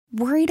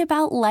Worried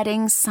about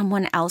letting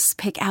someone else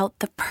pick out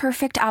the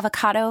perfect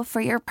avocado for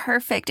your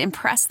perfect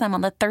impress them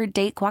on the third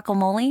date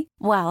guacamole?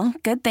 Well,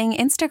 good thing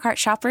Instacart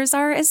shoppers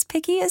are as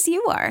picky as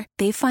you are.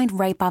 They find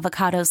ripe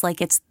avocados like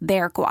it's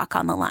their guac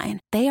on the line.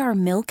 They are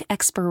milk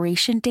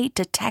expiration date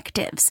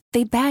detectives.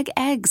 They bag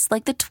eggs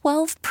like the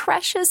 12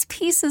 precious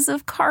pieces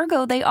of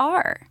cargo they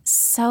are.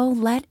 So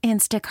let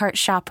Instacart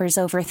shoppers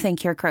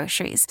overthink your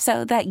groceries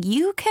so that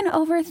you can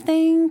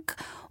overthink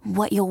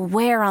what you'll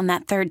wear on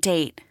that third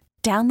date.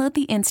 Download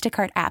the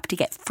Instacart app to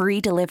get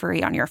free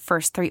delivery on your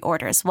first 3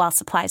 orders while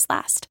supplies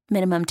last.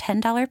 Minimum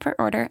 $10 per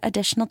order.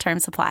 Additional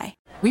terms apply.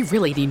 We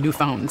really need new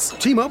phones.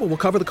 T-Mobile will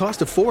cover the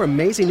cost of 4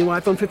 amazing new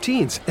iPhone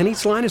 15s, and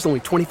each line is only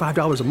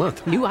 $25 a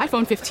month. New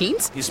iPhone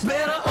 15s? It's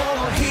better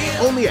over here.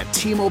 Only at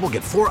T-Mobile,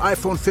 get 4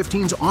 iPhone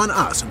 15s on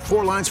us and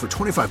 4 lines for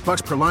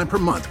 $25 per line per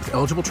month with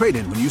eligible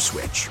trade-in when you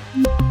switch.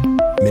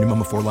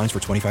 Minimum of 4 lines for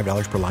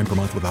 $25 per line per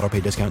month with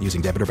autopay discount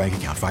using debit or bank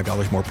account.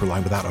 $5 more per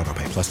line without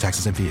autopay, plus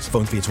taxes and fees.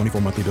 Phone fee at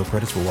 24 monthly bill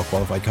credits for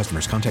well-qualified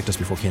customers. Contact us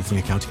before canceling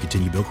account to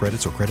continue bill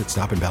credits or credit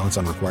stop and balance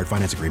on required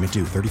finance agreement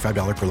due.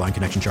 $35 per line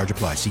connection charge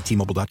applies. See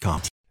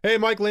T-Mobile.com. Hey,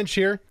 Mike Lynch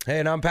here. Hey,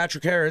 and I'm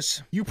Patrick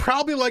Harris. You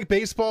probably like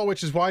baseball,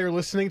 which is why you're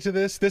listening to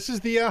this. This is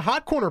the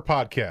Hot Corner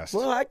podcast.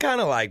 Well, I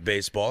kind of like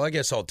baseball. I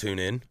guess I'll tune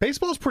in.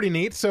 Baseball's pretty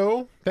neat,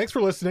 so thanks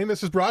for listening.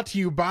 This is brought to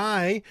you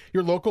by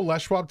your local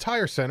Les Schwab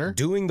Tire Center.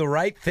 Doing the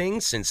right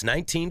thing since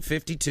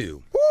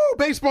 1952. Woo,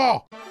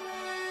 baseball!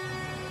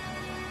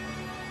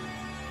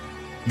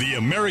 The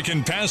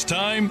American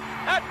pastime.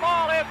 That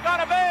ball is going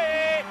to be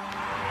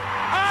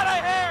out of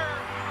here.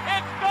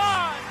 It's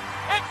gone.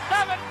 It's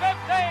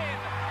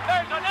 7:15.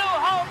 There's a new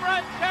home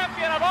run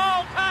champion of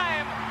all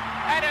time,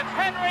 and it's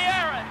Henry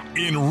Aaron.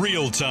 In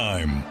real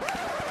time.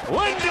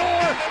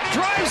 Lindor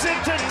drives it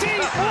to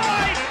deep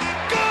right.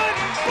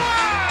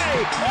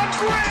 Goodbye! A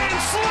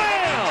grand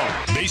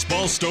slam!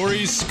 Baseball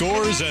stories,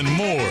 scores, and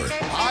more.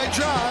 High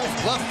drive,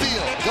 left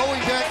field, going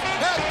back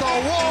at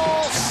the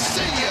wall.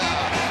 See ya!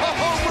 A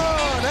home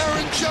run,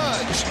 Aaron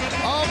Judge.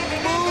 A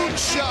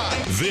moonshot.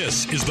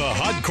 This is the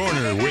Hot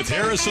Corner with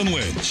Harrison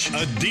Lynch.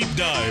 A deep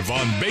dive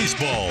on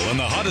baseball and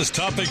the hottest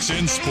topics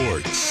in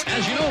sports.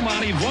 As you know,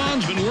 Monty,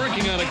 Vaughn's been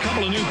working on a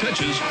couple of new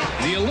pitches,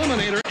 the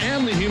Eliminator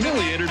and the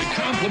Humiliator, to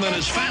complement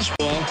his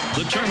fastball,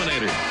 the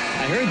Terminator.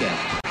 I heard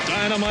that.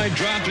 Dynamite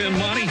dropped in,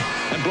 Monty.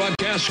 That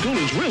broadcast school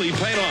has really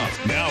paid off.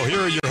 Now here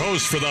are your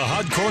hosts for the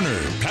Hot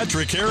Corner,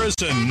 Patrick Harris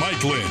and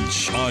Mike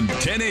Lynch on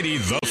 1080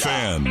 The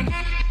Fan.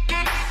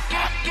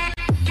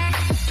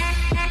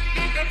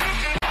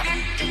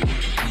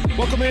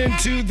 Welcome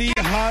into the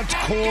Hot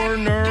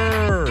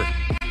Corner.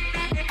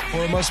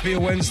 Or it must be a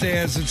Wednesday,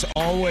 as it's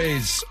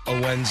always a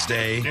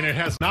Wednesday. And it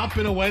has not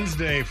been a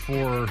Wednesday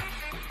for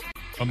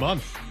a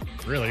month,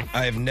 really.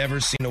 I have never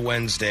seen a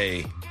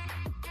Wednesday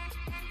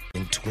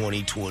in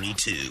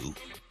 2022.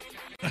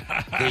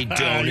 They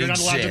don't You're not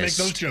exist. allowed to make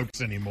those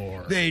jokes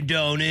anymore. They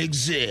don't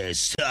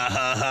exist. Ha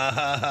ha ha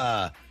ha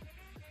ha.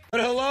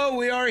 But hello,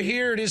 we are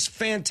here. It is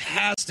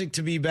fantastic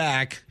to be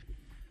back.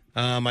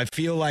 I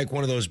feel like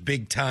one of those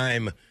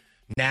big-time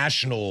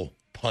national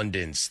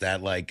pundits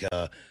that, like,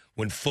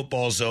 when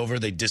football's over,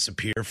 they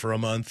disappear for a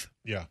month.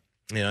 Yeah.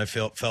 You know, I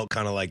felt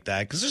kind of like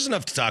that because there's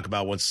enough to talk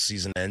about once the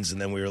season ends, and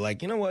then we were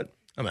like, you know what?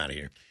 I'm out of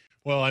here.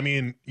 Well, I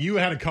mean, you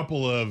had a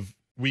couple of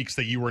weeks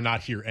that you were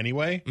not here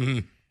anyway,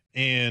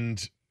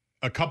 and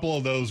a couple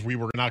of those we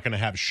were not going to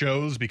have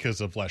shows because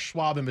of Les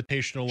Schwab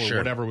Invitational or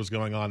whatever was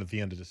going on at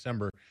the end of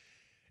December.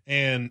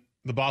 And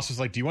the boss was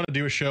like, do you want to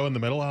do a show in the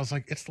middle? I was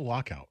like, it's the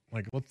lockout.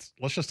 Like,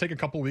 let's just take a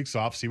couple of weeks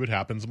off, see what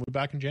happens, and we'll be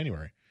back in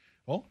January.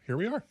 Well, here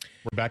we are.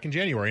 We're back in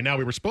January. Now,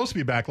 we were supposed to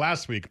be back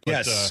last week,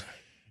 but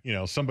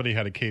somebody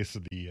had a case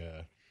of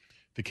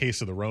the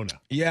case of the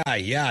Rona.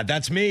 Yeah,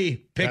 that's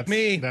me.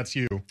 Me. That's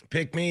you.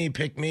 Pick me.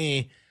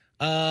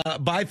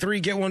 Buy 3,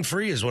 get 1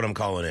 free is what I'm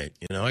calling it.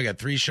 You know, I got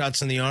 3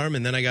 shots in the arm,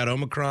 and then I got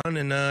Omicron,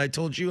 and I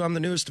told you I'm the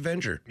newest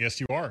Avenger.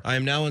 Yes, you are. I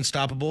am now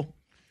unstoppable.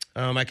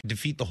 I can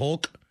defeat the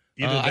Hulk.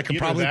 I could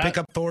probably pick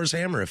up Thor's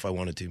hammer if I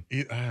wanted to.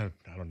 I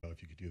don't know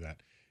if you could do that.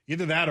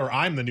 Either that or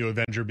I'm the new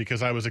Avenger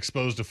because I was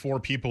exposed to 4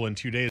 people in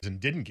 2 days and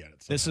didn't get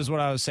it. This is what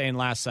I was saying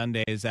last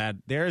Sunday, is that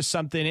there's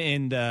something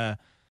in the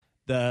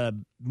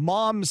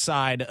mom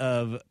side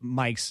of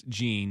Mike's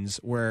genes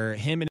where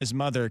him and his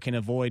mother can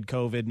avoid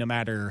COVID no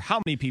matter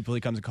how many people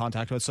he comes in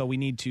contact with. So we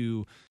need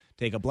to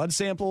take a blood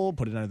sample,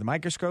 put it under the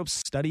microscope,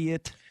 study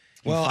it.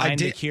 Well, I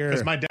did,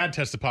 because my dad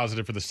tested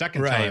positive for the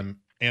second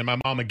time, and my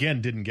mom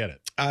again didn't get it.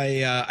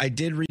 I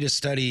did read a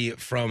study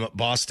from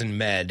Boston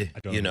Med,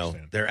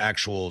 they're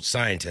actual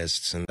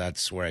scientists, and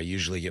that's where I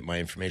usually get my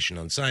information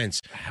on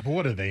science. But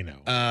what do they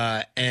know?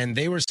 And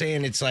they were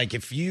saying it's like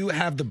if you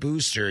have the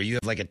booster, you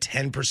have like a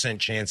 10%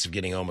 chance of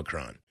getting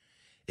Omicron.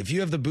 If you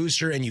have the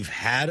booster and you've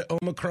had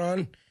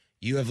Omicron,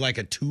 you have like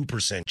a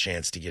 2%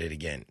 chance to get it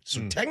again.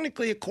 So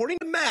technically, according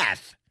to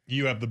math,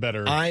 you have the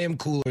better. I am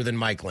cooler than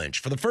Mike Lynch.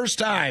 For the first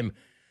time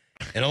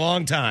in a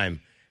long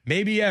time,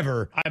 maybe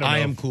ever, I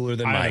am cooler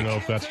than Mike. I don't know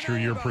if that's true.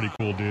 You're pretty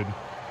cool, dude.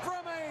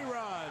 From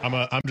A-Rod,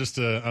 I'm just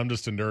a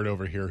nerd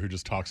over here who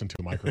just talks into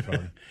a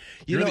microphone.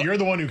 You're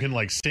the one who can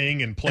like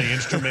sing and play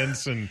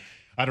instruments and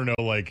I don't know,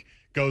 like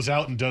goes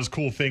out and does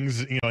cool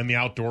things, in the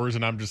outdoors,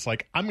 and I'm just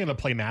like, I'm gonna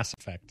play Mass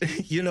Effect.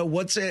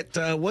 What's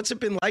it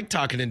been like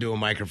talking into a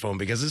microphone?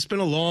 Because it's been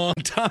a long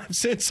time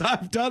since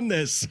I've done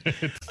this.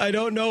 I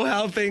don't know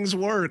how things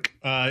work.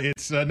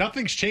 It's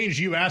nothing's changed.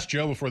 You asked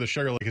Joe before the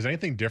show, you're like, is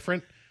anything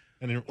different?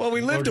 And we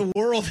lived a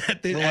world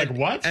at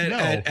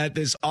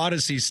this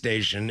Odyssey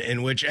station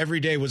in which every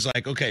day was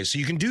like, okay, so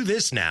you can do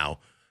this now,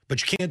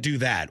 but you can't do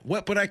that.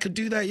 What? But I could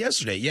do that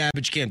yesterday. Yeah,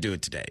 but you can't do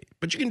it today.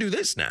 But you can do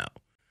this now.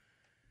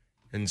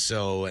 And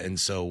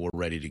so we're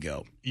ready to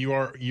go. You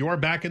are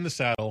back in the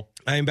saddle.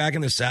 I am back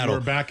in the saddle.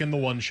 You're back in the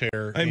one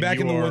chair. I'm back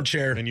in the one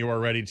chair. And you are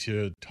ready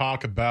to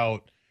talk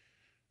about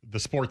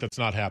the sport that's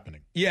not happening.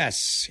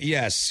 Yes.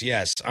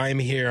 I'm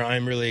here.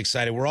 I'm really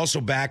excited. We're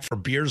also back for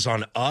Beers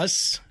on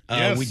Us.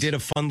 Yes. We did a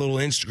fun little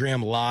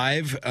Instagram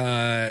live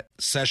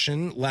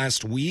session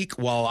last week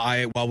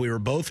while we were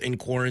both in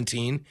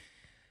quarantine.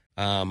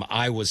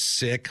 I was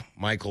sick.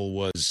 Michael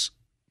was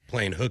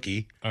playing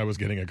hooky. I was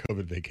getting a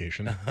COVID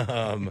vacation.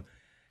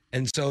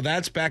 And so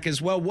that's back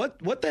as well. What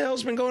the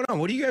hell's been going on?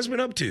 What have you guys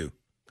been up to?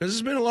 Because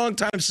it's been a long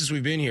time since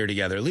we've been here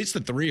together, at least the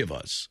three of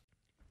us.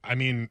 I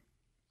mean,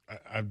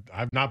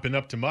 I've not been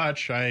up to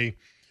much. I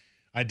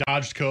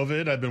dodged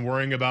COVID. I've been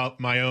worrying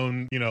about my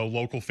own,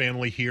 local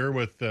family here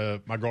with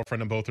my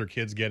girlfriend and both her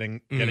kids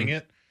getting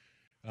it.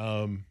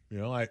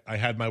 I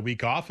had my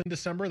week off in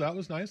December. That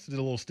was nice. I did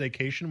a little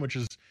staycation, which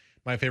is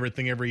my favorite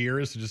thing every year,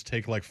 is to just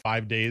take like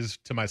 5 days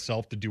to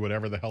myself to do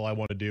whatever the hell I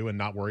want to do and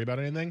not worry about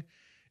anything.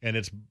 And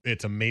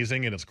it's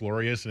amazing and it's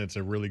glorious and it's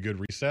a really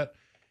good reset.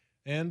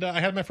 And I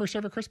had my first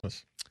ever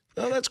Christmas.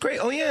 Oh, that's great.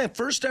 Oh, yeah.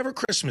 First ever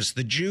Christmas.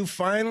 The Jew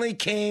finally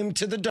came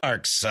to the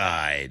dark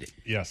side.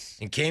 Yes.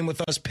 And came with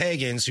us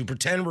pagans who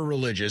pretend we're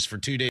religious for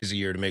 2 days a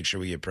year to make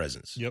sure we get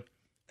presents. Yep.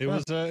 It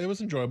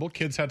was enjoyable.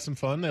 Kids had some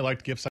fun. They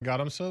liked gifts I got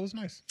them, so it was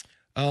nice.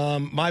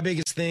 My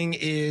biggest thing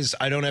is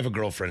I don't have a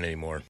girlfriend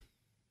anymore.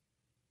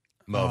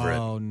 I'm over it.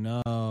 Oh,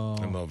 no.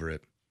 I'm over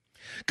it.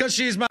 Because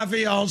she's my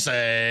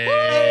fiance.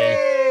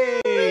 Hey!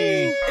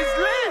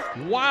 It's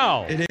lit.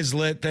 Wow. It is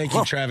lit. Thank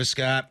you, Travis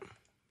Scott.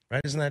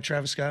 Right? Isn't that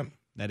Travis Scott?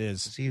 That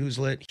is. See who's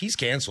lit? He's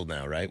canceled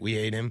now, right? We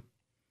hate him.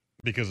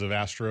 Because of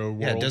Astro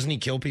World? Yeah, doesn't he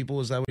kill people?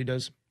 Is that what he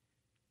does?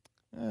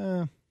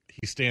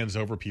 He stands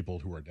over people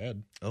who are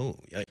dead. Oh,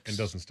 yikes. And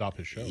doesn't stop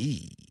his show.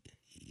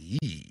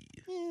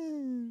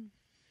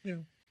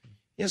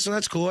 Yeah, so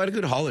that's cool. I had a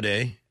good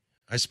holiday.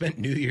 I spent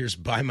New Year's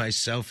by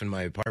myself in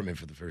my apartment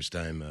for the first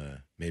time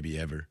maybe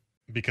ever.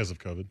 Because of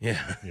COVID?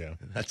 Yeah. Yeah.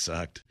 That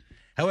sucked.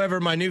 However,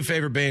 my new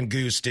favorite band,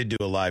 Goose, did do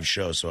a live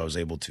show, so I was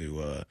able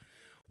to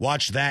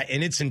watch that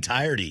in its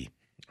entirety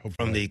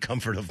from the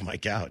comfort of my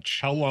couch.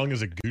 How long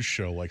is a Goose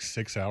show? Like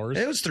 6 hours?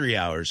 It was 3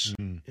 hours.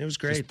 It was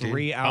great. Just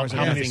 3 hours.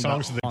 How many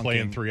songs did they play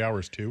in 3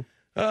 hours, too?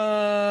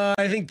 I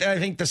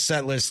think the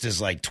set list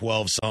is like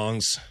 12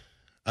 songs.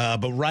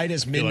 But right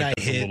as midnight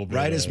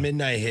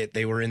hit,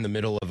 they were in the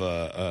middle of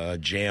a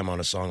jam on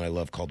a song I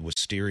love called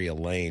Wisteria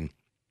Lane.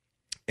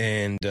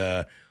 And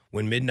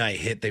when midnight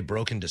hit, they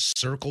broke into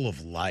Circle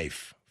of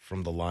Life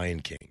from The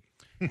Lion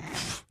King.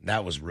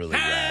 That was really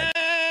rad.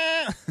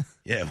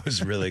 Yeah, it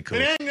was really cool.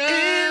 In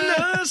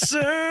a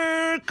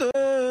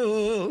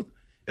circle.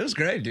 It was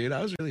great, dude.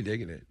 I was really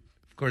digging it.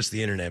 Of course,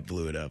 the internet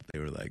blew it up. They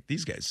were like,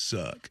 these guys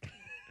suck.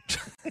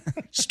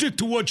 Stick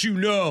to what you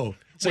know.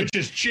 Which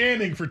is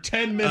jamming for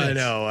 10 minutes.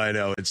 I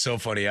know. It's so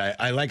funny.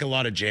 I like a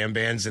lot of jam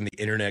bands, and the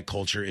internet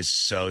culture is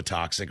so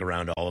toxic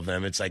around all of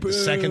them. It's like the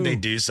second they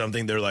do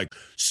something, they're like,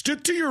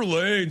 stick to your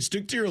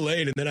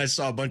lane. And then I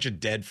saw a bunch of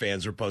Dead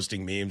fans were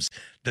posting memes.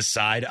 The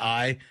side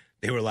eye,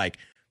 they were like,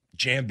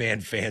 jam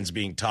band fans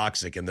being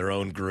toxic in their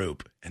own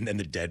group. And then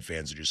the Dead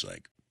fans are just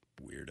like,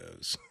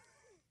 weirdos.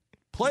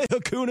 Play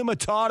Hakuna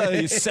Matata,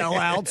 you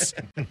sellouts.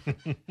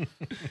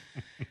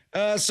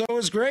 So it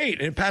was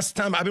great. It passed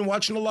the time. I've been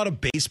watching a lot of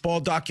baseball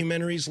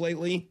documentaries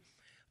lately.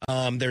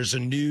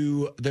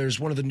 There's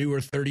one of the newer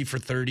 30 for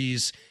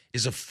 30s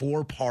is a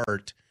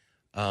four-part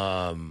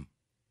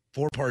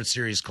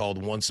series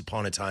called Once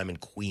Upon a Time in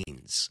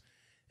Queens.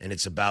 And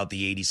it's about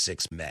the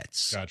 86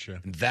 Mets.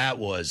 Gotcha. And that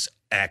was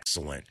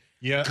excellent.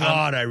 Yeah.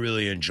 God, I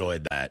really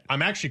enjoyed that.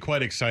 I'm actually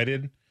quite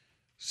excited.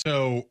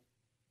 So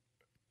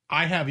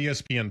I have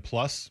ESPN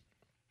Plus.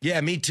 Yeah,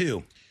 me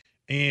too.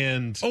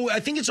 And I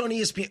think it's on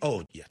ESPN.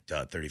 Oh, yeah,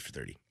 30 for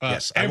 30.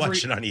 Yes, I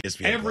watched it on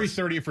ESPN. Every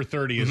 30 for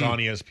 30 is on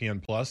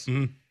ESPN Plus.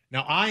 Mm-hmm.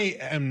 Now, I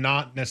am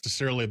not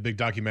necessarily a big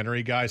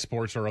documentary guy,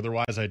 sports or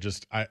otherwise. I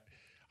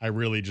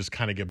really just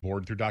kind of get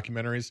bored through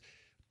documentaries.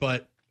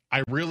 But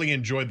I really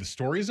enjoyed the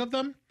stories of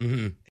them.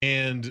 Mm-hmm.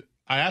 And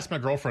I asked my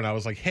girlfriend, I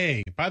was like,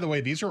 hey, by the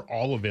way, these are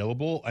all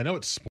available. I know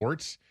it's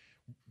sports.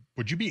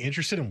 Would you be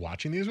interested in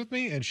watching these with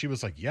me? And she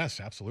was like, yes,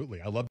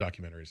 absolutely. I love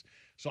documentaries.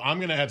 So I'm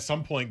going to at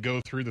some point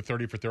go through the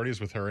 30 for 30s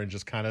with her and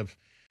just kind of,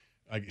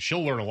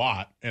 she'll learn a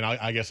lot. And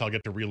I guess I'll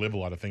get to relive a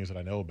lot of things that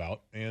I know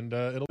about. And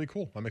it'll be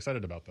cool. I'm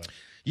excited about that.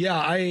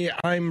 Yeah,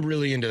 I'm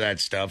really into that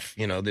stuff.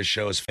 You know, this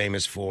show is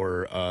famous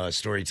for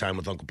Story Time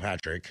with Uncle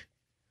Patrick.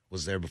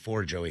 was there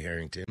before Joey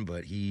Harrington,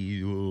 but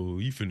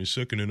he finished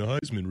second in a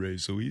Heisman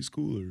race, so he's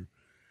cooler.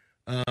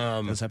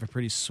 Does have a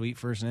pretty sweet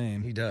first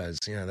name. He does.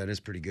 Yeah, that is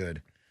pretty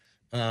good.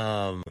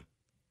 But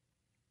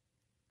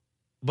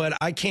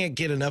I can't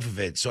get enough of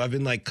it. So I've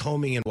been like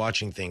combing and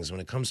watching things. When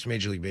it comes to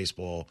Major League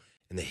Baseball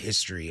and the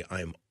history,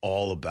 I'm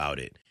all about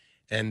it.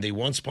 And the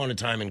Once Upon a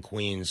Time in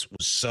Queens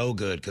was so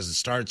good because it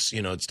starts,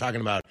 it's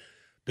talking about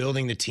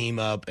building the team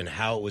up and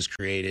how it was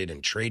created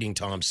and trading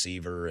Tom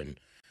Seaver and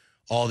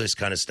all this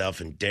kind of stuff,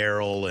 and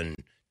Daryl and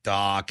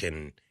Doc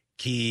and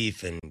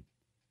Keith and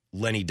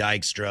Lenny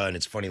Dykstra. And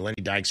it's funny,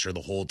 Lenny Dykstra the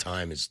whole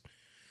time is,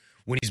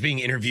 when he's being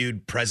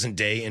interviewed present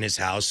day in his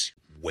house,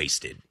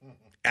 wasted.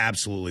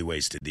 Absolutely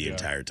wasted the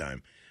entire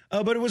time.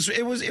 But it was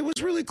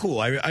really cool.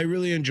 I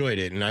really enjoyed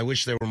it, and I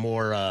wish there were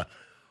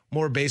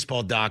more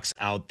baseball docs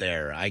out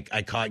there. I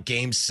caught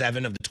Game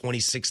 7 of the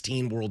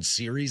 2016 World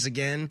Series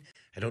again.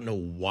 I don't know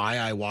why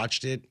I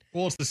watched it.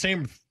 Well, it's the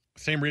same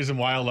reason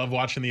why I love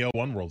watching the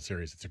 01 World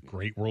Series. It's a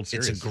great World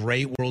Series. It's a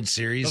great World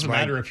Series. Doesn't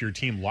matter if your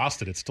team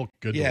lost it. It's still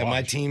good to watch. Yeah,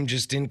 my team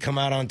just didn't come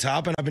out on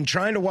top, and I've been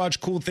trying to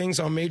watch cool things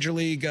on Major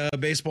League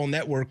Baseball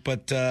Network,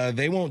 but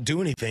they won't do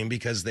anything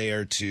because they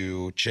are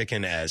too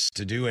chicken-ass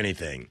to do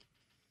anything.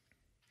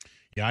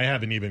 Yeah, I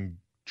haven't even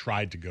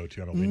tried to go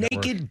to MLB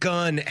Naked Network.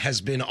 Gun has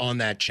been on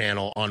that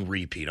channel on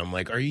repeat. I'm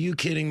like, are you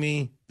kidding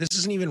me? This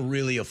isn't even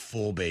really a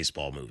full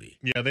baseball movie.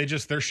 Yeah,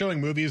 they're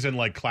showing movies and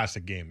like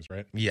classic games,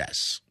 right?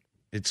 Yes.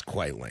 It's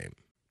quite lame.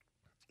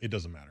 It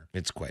doesn't matter.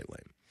 It's quite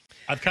lame.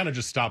 I've kind of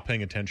just stopped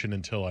paying attention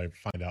until I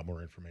find out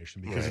more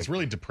information because it's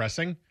really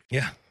depressing.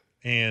 Yeah.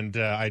 And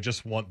I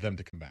just want them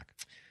to come back.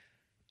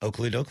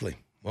 Oakley dokley.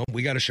 Well,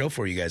 we got a show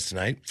for you guys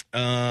tonight.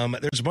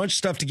 There's a bunch of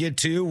stuff to get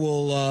to.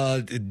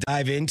 We'll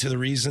dive into the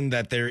reason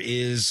that there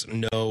is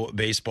no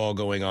baseball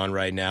going on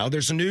right now.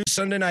 There's a new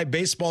Sunday Night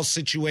Baseball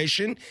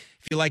situation.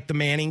 If you like the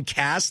Manning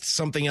cast,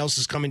 something else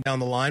is coming down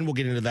the line. We'll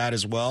get into that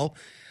as well.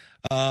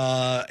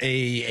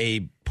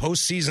 A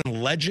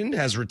postseason legend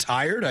has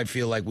retired. I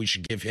feel like we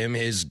should give him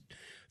his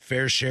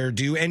fair share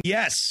due. And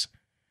yes,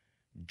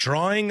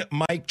 drawing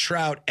Mike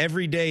Trout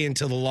every day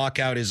until the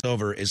lockout is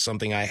over is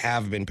something I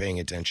have been paying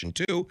attention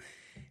to,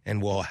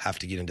 and we'll have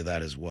to get into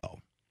that as well.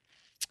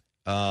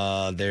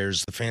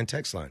 There's the fan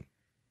text line.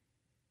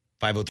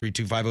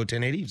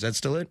 503-250-1080. Is that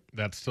still it?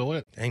 That's still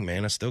it. Dang,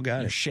 man, I still got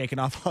You're it. shaking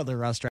off all the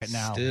rust right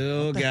now.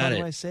 Still what the got hell it.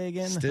 do I say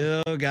again?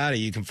 Still got it.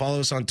 You can follow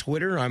us on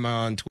Twitter. I'm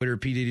on Twitter,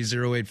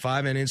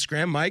 PDD085, and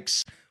Instagram,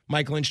 Mike's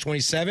Mike Lynch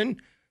 27,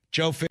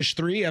 Joe Fish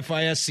 3,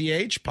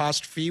 FISCH,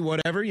 apostrophe,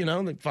 whatever,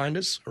 find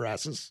us,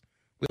 harass us.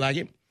 We like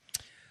it.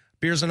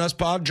 Beers on Us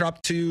pod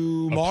drop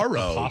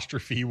tomorrow.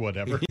 Apostrophe,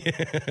 whatever.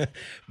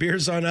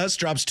 Beers on Us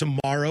drops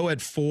tomorrow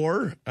at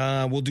 4.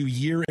 We'll do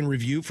year in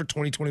review for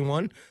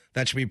 2021.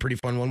 That should be a pretty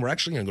fun one. We're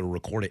actually going to go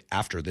record it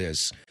after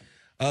this.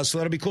 So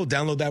that'll be cool.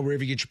 Download that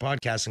wherever you get your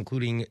podcasts,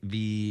 including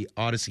the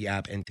Odyssey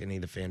app and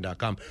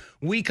 1080thefan.com.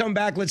 We come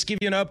back. Let's give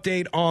you an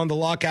update on the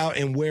lockout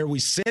and where we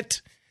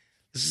sit.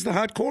 This is the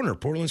Hot Corner,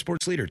 Portland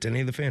Sports Leader,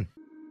 1080 The Fan.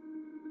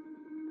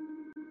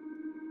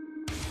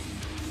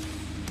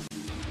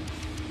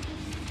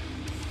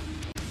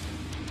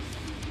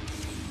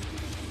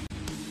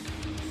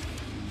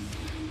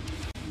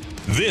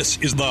 This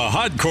is the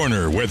Hot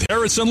Corner with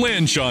Harrison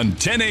Lynch on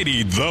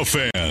 1080 The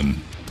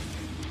Fan.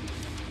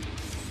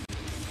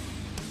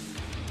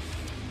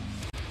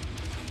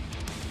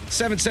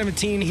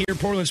 .717 here,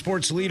 Portland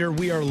Sports Leader.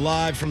 We are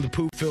live from the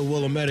Poopville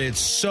Willamette. It's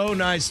so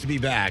nice to be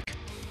back.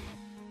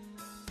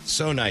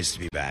 So nice to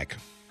be back.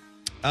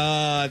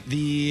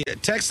 The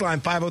text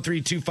line,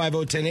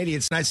 503-250-1080.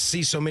 It's nice to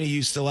see so many of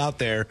you still out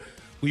there.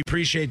 We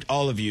appreciate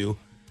all of you.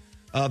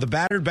 The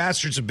Battered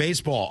Bastards of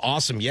Baseball.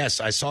 Awesome. Yes,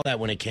 I saw that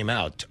when it came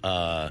out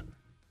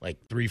like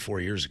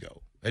 3-4 years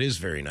ago. That is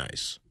very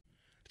nice.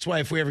 That's why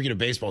if we ever get a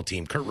baseball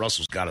team, Kurt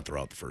Russell's got to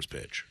throw out the first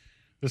pitch.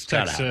 This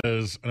text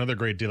says, another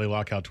great Daily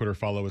Lockout Twitter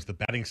follow is the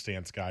batting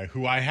stance guy,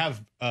 who I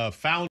have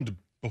found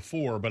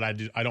before, but I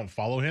don't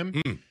follow him.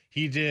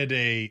 He did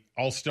a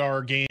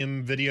All-Star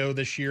game video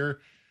this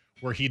year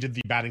where he did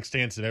the batting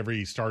stance of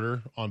every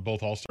starter on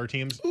both All-Star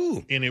teams.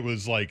 Ooh. And it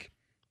was like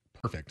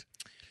perfect.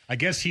 I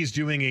guess he's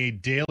doing a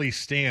daily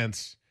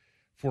stance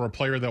for a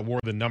player that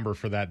wore the number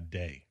for that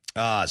day.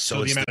 So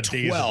the it's amount the of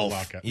days of the 12th.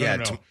 lockout. Yeah,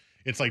 No.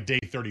 It's like day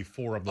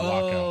 34 of the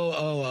lockout.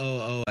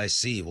 Oh, I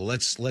see. Well,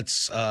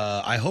 let's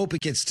I hope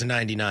it gets to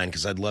 99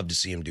 because I'd love to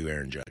see him do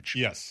Aaron Judge.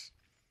 Yes.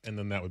 And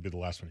then that would be the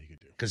last one he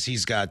could do. Because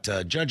he's got,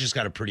 Judge has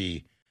got a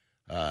pretty,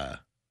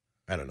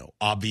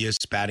 obvious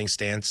batting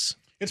stance.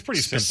 It's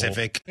pretty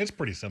specific. Simple. It's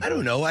pretty simple. I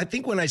don't know. I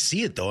think when I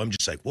see it, though, I'm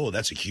just like, whoa,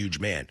 that's a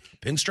huge man.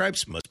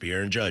 Pinstripes must be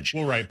Aaron Judge.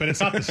 Well, right. But it's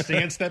not the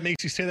stance that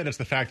makes you say that. It's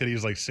the fact that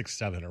he's like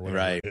 6'7" or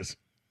whatever it is.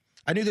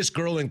 I knew this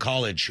girl in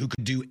college who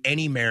could do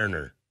any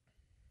Mariner.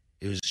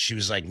 She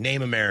was like,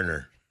 name a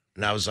Mariner.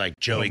 And I was like,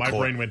 Joey Cora. My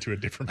brain went to a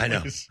different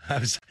place. I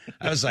know.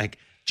 I was like,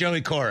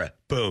 Joey Cora.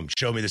 Boom.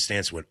 Show me the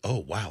stance. Went, oh,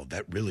 wow,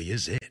 that really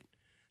is it.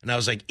 And I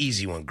was like,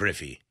 easy one,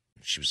 Griffey.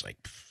 She was like,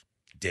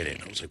 did it.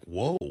 And I was like,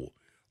 whoa.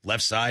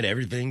 left side,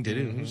 everything. Did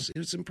it? It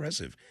was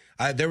impressive.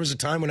 There was a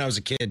time when I was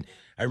a kid.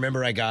 I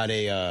remember I got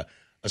a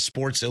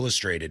Sports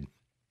Illustrated,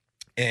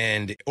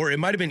 or it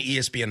might have been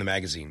ESPN the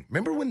magazine.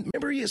 Remember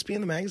ESPN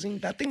the magazine?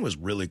 That thing was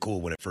really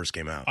cool when it first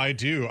came out. I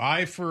do.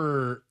 I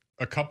for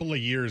a couple of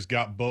years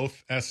got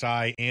both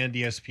SI and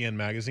ESPN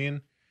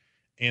magazine,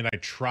 and I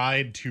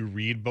tried to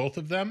read both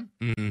of them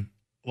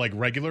like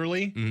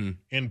regularly,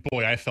 and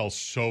boy, I fell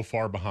so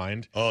far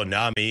behind. Oh,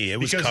 not me. It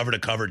was cover to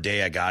cover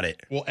day I got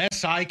it. Well,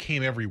 SI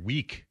came every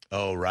week.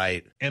 Oh,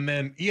 right. And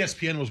then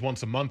ESPN was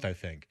once a month, I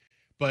think.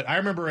 But I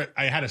remember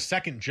I had a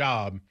second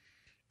job,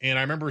 and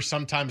I remember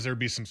sometimes there would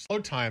be some slow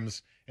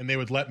times, and they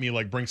would let me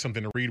like bring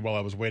something to read while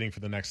I was waiting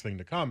for the next thing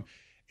to come.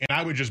 And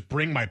I would just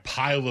bring my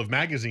pile of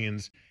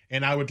magazines,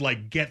 and I would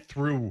like get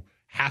through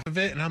half of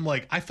it. And I'm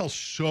like, I fell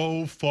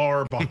so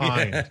far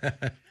behind.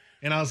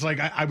 And I was like,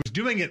 I was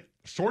doing it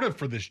sort of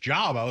for this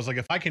job. I was like,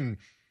 if I can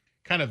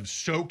kind of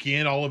soak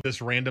in all of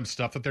this random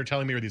stuff that they're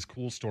telling me or these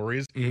cool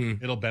stories,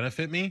 it'll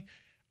benefit me.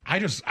 I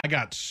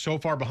got so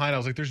far behind. I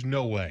was like, there's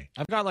no way.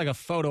 I've got like a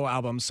photo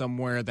album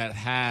somewhere that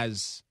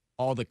has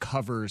all the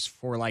covers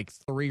for like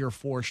 3 or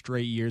 4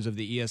 straight years of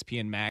the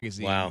ESPN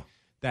magazine. Wow.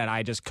 That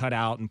I just cut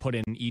out and put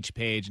in each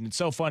page. And it's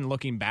so fun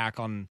looking back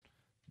on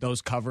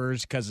those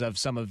covers because of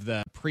some of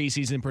the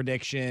preseason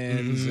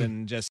predictions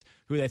and just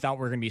who they thought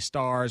were going to be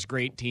stars,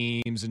 great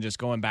teams, and just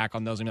going back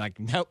on those and be like,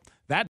 nope,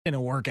 that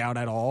didn't work out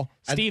at all.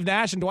 Steve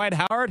Nash and Dwight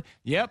Howard,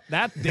 yep,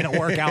 that didn't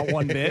work out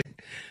one bit.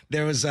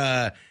 There was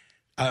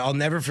I'll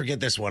never forget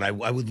this one. I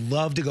would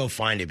love to go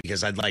find it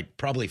because I'd like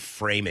probably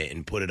frame it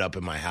and put it up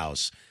in my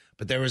house.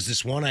 But there was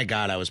this one I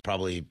got. I was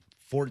probably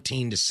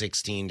 14 to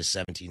 16 to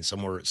 17,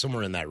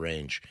 somewhere in that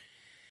range.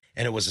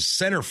 And it was a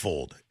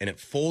centerfold, and it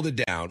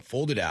folded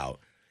out,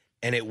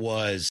 and it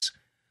was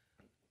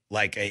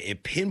like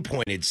it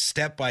pinpointed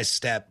step by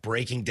step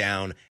breaking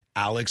down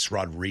Alex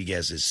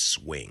Rodriguez's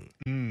swing.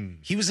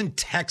 He was in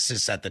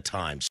Texas at the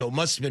time, so it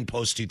must have been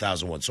post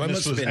 2001. So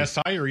this was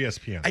SI or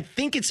ESPN? I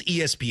think it's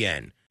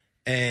ESPN.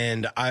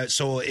 And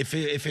so if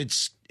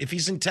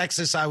he's in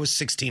Texas, I was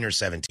 16 or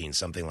 17,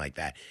 something like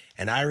that.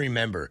 And I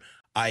remember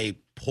I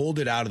pulled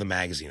it out of the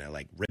magazine. I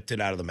like ripped it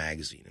out of the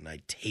magazine and I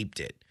taped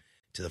it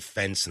to the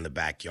fence in the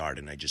backyard.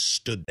 And I just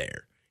stood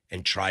there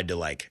and tried to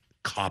like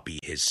copy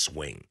his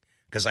swing.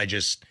 Because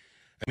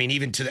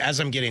even as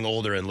I'm getting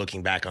older and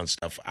looking back on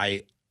stuff,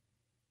 I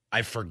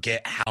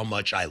forget how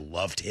much I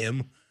loved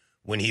him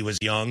when he was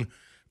young.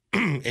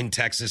 In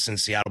Texas and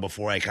Seattle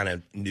before I kind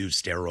of knew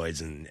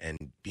steroids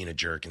and being a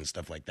jerk and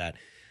stuff like that.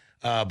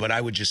 But I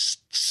would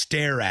just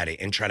stare at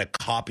it and try to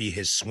copy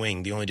his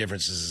swing. The only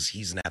difference is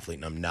he's an athlete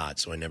and I'm not,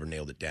 so I never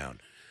nailed it down.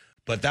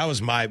 But that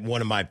was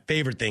one of my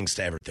favorite things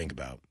to ever think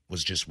about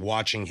was just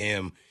watching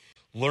him,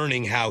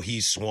 learning how he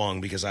swung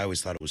because I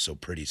always thought it was so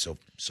pretty, so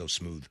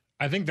smooth.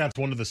 I think that's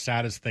one of the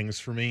saddest things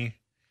for me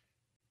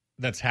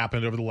that's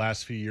happened over the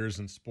last few years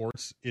in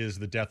sports is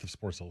the death of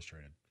Sports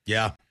Illustrated.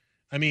 Yeah.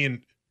 I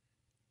mean...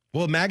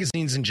 Well,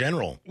 magazines in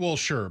general. Well,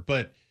 sure,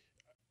 but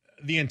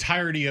the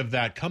entirety of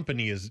that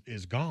company is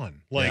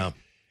gone. Like,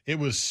 It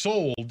was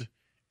sold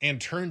and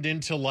turned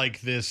into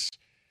like this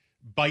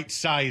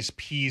bite-sized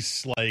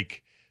piece,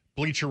 like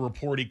Bleacher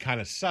Report-y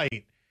kind of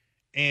site.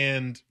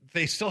 And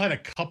they still had a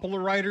couple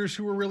of writers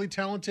who were really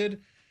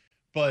talented,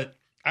 but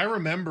I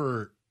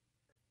remember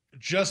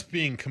just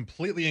being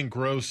completely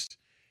engrossed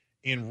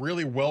in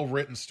really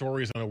well-written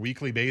stories on a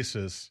weekly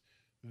basis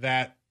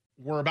that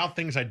were about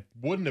things I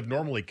wouldn't have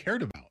normally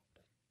cared about.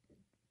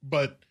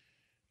 But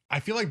I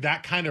feel like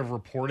that kind of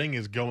reporting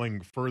is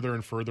going further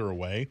and further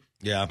away.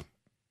 Yeah.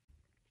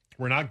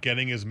 We're not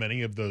getting as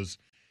many of those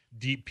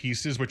deep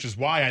pieces, which is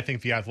why I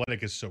think The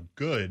Athletic is so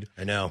good.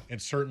 I know.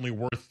 And certainly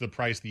worth the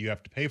price that you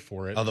have to pay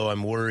for it. Although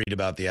I'm worried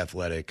about The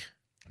Athletic.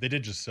 They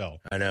did just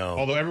sell. I know.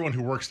 Although everyone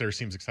who works there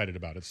seems excited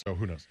about it, so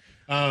who knows.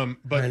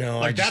 But I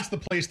know. that's the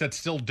place that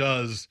still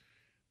does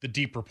the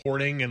deep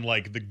reporting and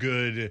like the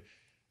good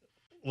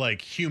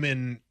like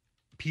human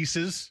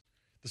pieces.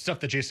 The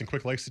stuff that Jason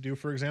Quick likes to do,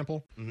 for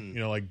example,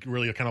 like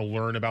really kind of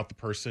learn about the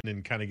person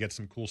and kind of get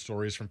some cool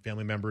stories from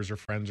family members or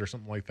friends or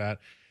something like that.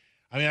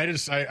 I mean,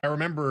 I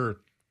remember,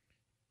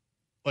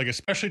 like,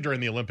 especially during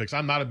the Olympics,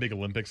 I'm not a big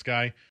Olympics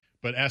guy,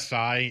 but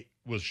SI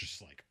was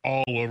just like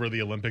all over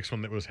the Olympics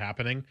when it was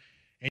happening.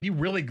 And you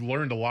really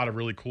learned a lot of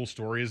really cool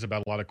stories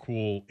about a lot of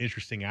cool,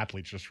 interesting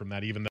athletes just from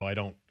that, even though I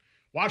don't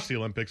watch the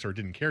Olympics or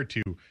didn't care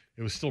to,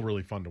 it was still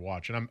really fun to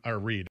watch or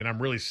read. And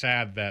I'm really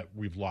sad that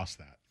we've lost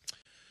that.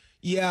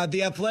 Yeah,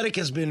 The Athletic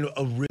has been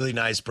a really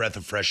nice breath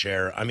of fresh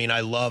air. I mean,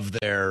 I love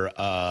their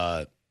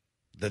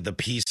the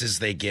pieces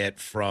they get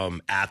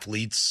from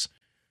athletes.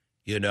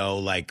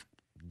 Like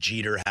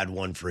Jeter had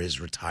one for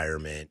his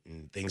retirement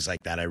and things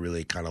like that. I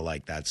really kind of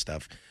like that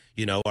stuff.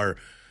 Our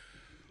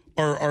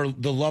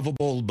the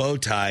lovable bow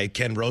tie,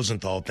 Ken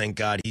Rosenthal. Thank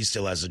God he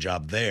still has a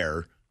job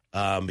there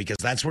because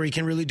that's where he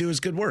can really do his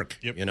good work.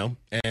 Yep.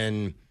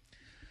 And.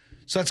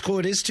 So that's cool.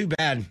 It is too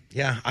bad.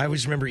 Yeah, I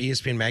always remember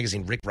ESPN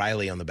magazine, Rick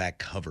Riley on the back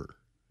cover.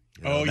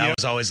 That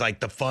was always like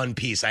the fun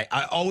piece. I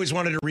always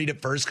wanted to read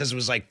it first because it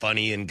was like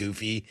funny and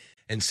goofy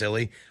and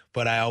silly.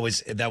 But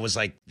that was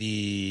like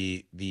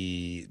the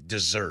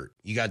dessert.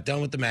 You got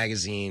done with the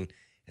magazine,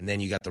 and then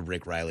you got the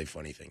Rick Riley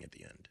funny thing at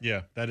the end.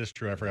 Yeah, that is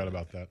true. I forgot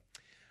about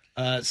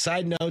that.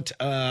 Side note,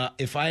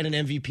 if I had an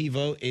MVP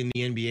vote in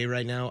the NBA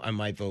right now, I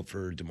might vote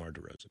for DeMar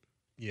DeRozan.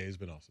 Yeah, he's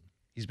been awesome.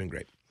 He's been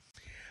great.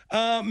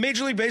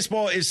 Major League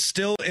Baseball is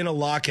still in a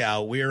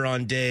lockout. We are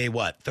on day,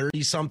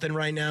 30-something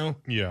right now?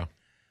 Yeah.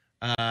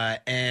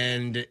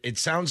 And it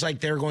sounds like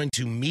they're going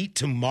to meet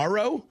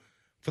tomorrow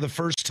for the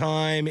first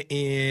time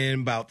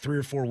in about 3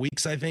 or 4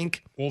 weeks, I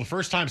think. Well, the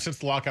first time since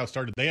the lockout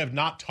started. They have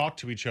not talked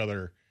to each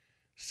other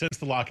since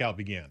the lockout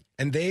began.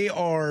 And they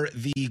are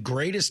the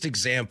greatest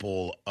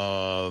example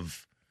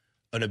of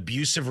an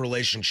abusive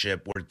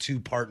relationship where two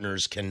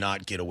partners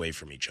cannot get away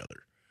from each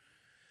other.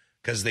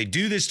 Because they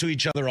do this to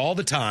each other all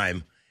the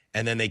time,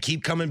 and then they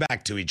keep coming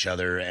back to each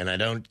other, and I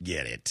don't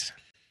get it.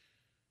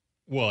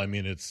 Well, I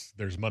mean,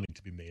 there's money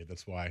to be made.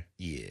 That's why.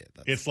 Yeah.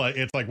 It's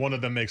like one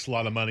of them makes a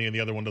lot of money and the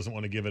other one doesn't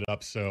want to give it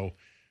up. So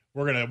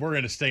we're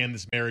gonna stay in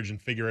this marriage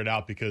and figure it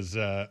out because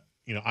I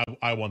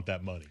want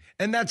that money.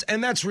 And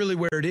that's really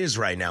where it is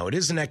right now. It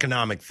is an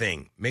economic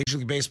thing. Major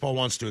League Baseball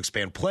wants to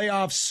expand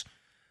playoffs.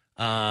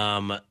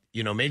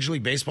 Major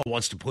League Baseball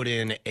wants to put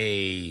in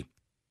a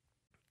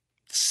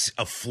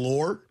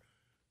floor,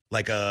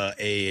 like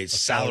a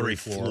salary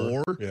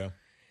floor. Yeah.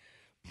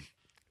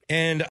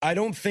 And I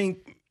don't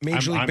think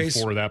Major League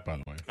Baseball. I'm for that, by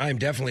the way. I'm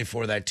definitely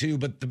for that too.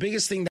 But the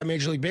biggest thing that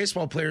Major League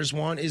Baseball players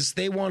want is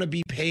they want to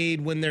be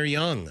paid when they're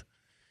young.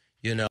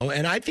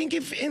 And I think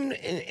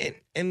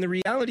and the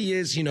reality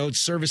is, it's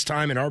service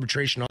time and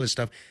arbitration, all this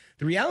stuff.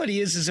 The reality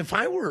is if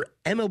I were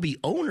MLB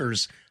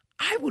owners,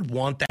 I would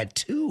want that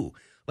too.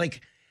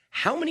 Like,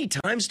 how many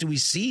times do we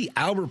see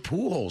Albert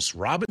Pujols,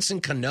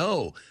 Robinson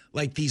Cano,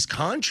 like these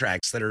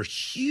contracts that are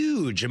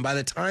huge, and by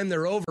the time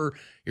they're over,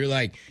 you're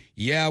like,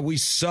 yeah, we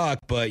suck,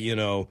 but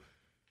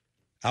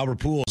Albert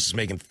Pujols is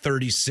making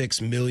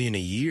 $36 million a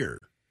year.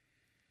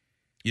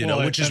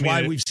 Which is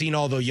why we've seen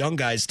all the young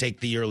guys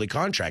take the early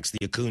contracts,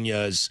 the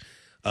Acuñas,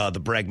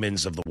 the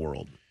Bregmans of the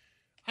world.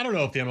 I don't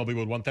know if the MLB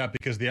would want that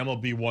because the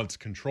MLB wants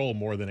control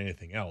more than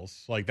anything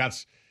else. Like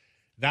that's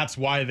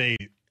why they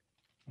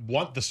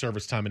want the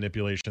service time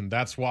manipulation.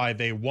 That's why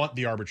they want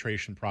the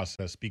arbitration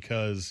process,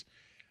 because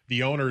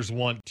the owners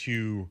want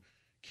to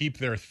keep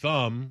their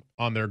thumb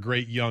on their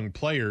great young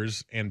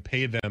players and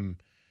pay them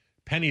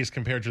pennies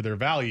compared to their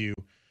value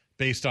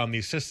based on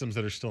these systems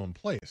that are still in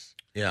place.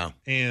 Yeah.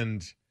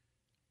 And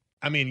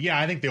I mean,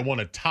 I think they want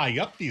to tie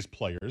up these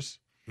players,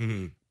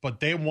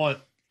 but they want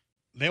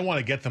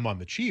to get them on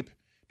the cheap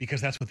because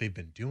that's what they've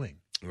been doing.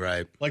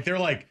 Right. Like, they're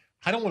like,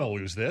 I don't want to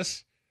lose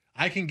this.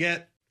 I can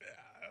get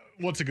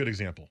what's a good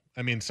example?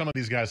 I mean, some of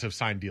these guys have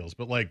signed deals,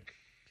 but like,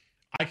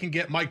 I can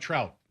get Mike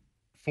Trout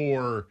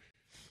for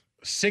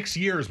 6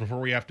 years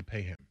before we have to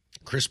pay him.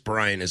 Chris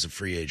Bryant is a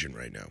free agent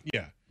right now.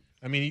 Yeah.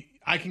 I mean,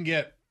 I can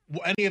get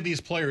any of these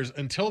players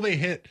until they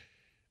hit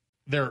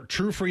their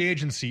true free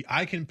agency.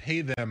 I can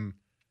pay them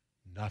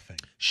nothing.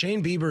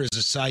 Shane Bieber is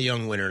a Cy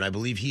Young winner, and I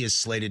believe he is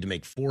slated to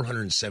make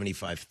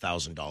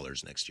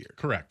 $475,000 next year.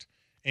 Correct.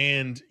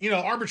 And,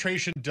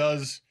 arbitration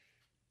does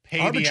pay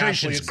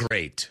Arbitration's the athletes.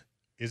 Great.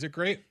 Is it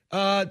great?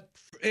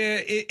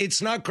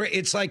 It's not great.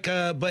 It's like,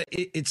 but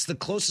it's the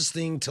closest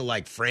thing to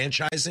like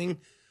franchising.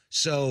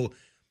 So,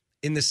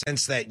 in the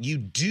sense that you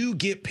do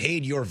get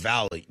paid your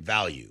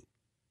value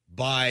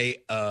by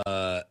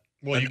an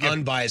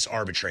unbiased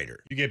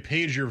arbitrator. You get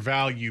paid your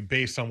value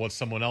based on what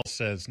someone else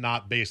says,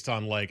 not based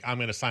on like, I'm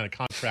going to sign a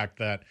contract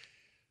that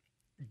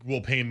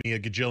will pay me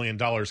 $1 gajillion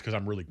because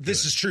I'm really good.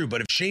 This is true,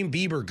 but if Shane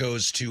Bieber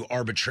goes to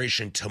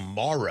arbitration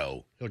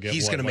tomorrow,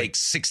 he's going to make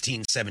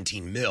 17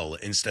 mil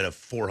instead of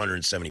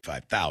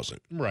 475,000.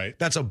 Right.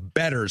 That's a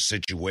better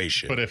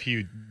situation. But if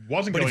he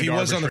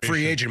was on the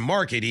free agent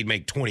market, he'd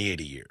make 28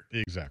 a year.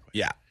 Exactly.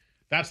 Yeah.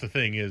 That's the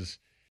thing is,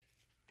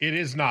 it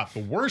is not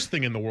the worst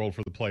thing in the world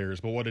for the players,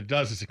 but what it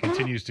does is it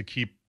continues to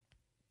keep.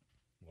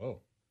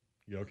 Whoa.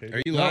 You okay?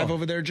 Are you live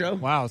over there, Joe?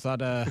 Wow, thought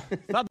the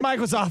mic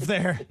was off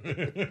there.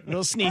 A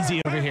little sneezy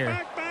over here.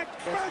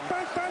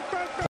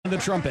 The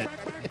trumpet.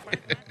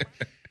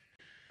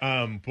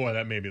 Boy,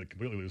 that made me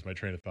completely lose my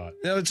train of thought.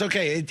 No, it's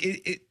okay.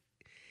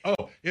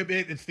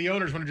 It's the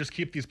owners want to just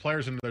keep these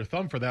players under their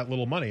thumb for that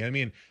little money. I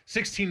mean,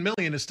 $16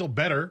 million is still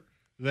better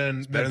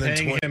than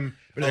paying him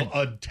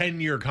a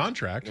 10-year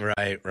contract.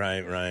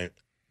 Right.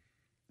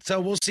 So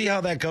we'll see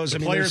how that goes.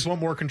 Players want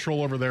more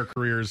control over their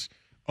careers.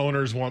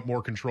 Owners want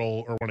more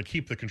control or want to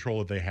keep the control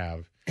that they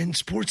have. And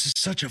sports is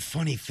such a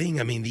funny thing.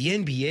 I mean, the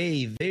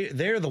NBA,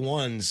 they're the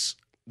ones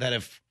that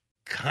have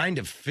kind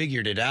of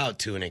figured it out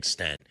to an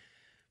extent.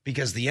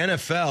 Because the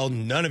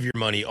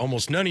NFL,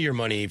 almost none of your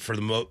money for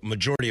the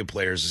majority of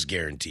players is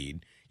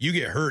guaranteed. You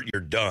get hurt,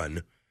 you're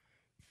done.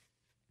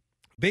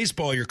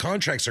 Baseball, your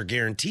contracts are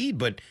guaranteed,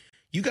 but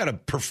you got to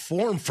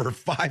perform for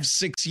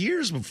 5-6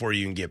 years before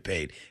you can get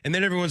paid. And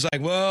then everyone's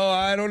like, well,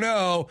 I don't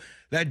know.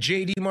 That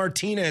JD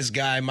Martinez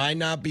guy might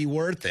not be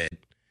worth it.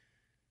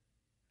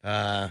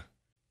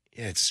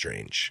 Yeah, it's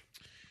strange.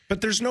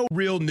 But there's no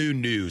real new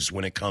news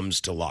when it comes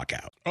to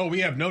lockout. Oh,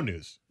 we have no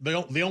news.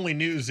 The only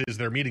news is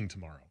they're meeting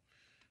tomorrow.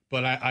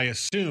 But I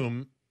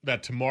assume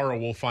that tomorrow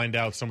we'll find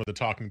out some of the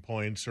talking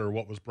points or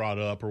what was brought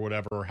up or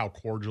whatever, or how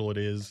cordial it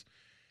is.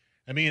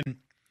 I mean,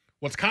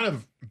 what's kind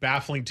of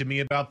baffling to me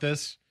about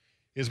this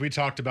is we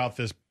talked about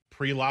this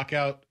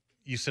pre-lockout.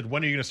 You said,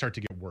 when are you going to start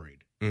to get worried?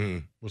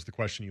 Was the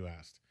question you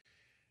asked.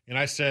 And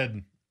I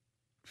said,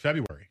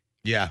 February.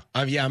 Yeah.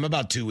 I'm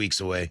about 2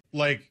 weeks away.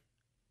 Like,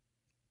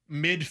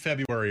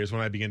 mid-February is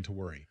when I begin to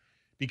worry.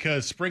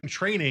 Because spring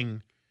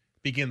training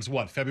begins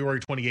what? February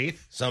 28th?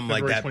 Something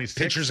February like that. 26th?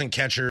 Pitchers and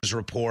catchers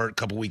report a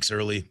couple weeks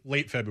early.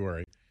 Late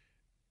February.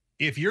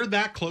 If you're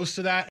that close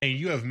to that and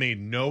you have made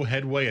no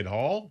headway at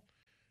all,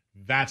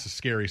 that's a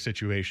scary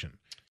situation.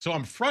 So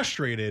I'm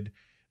frustrated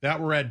that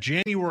we're at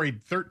January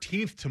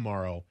 13th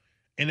tomorrow,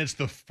 and it's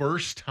the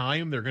first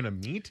time they're going to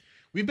meet.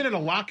 We've been in a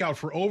lockout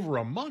for over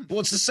a month.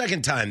 Well, it's the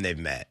second time they've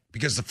met,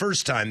 because the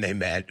first time they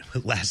met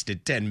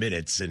lasted 10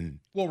 minutes.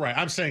 Well, right.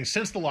 I'm saying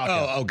since the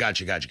lockout. Oh,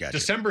 gotcha.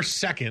 December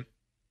 2nd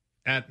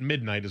at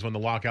midnight is when the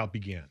lockout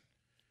began.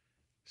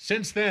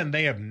 Since then,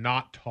 they have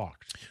not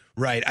talked.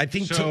 Right. I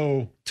think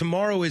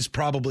tomorrow is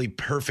probably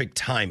perfect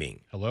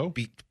timing. Hello?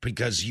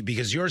 Because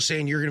you're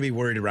saying you're going to be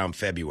worried around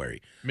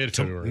February.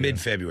 Mid-February.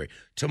 Mid-February.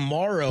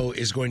 Tomorrow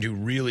is going to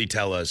really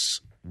tell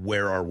us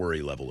where our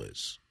worry level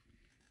is.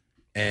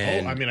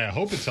 And I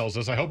hope it tells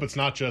us. I hope it's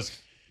not just,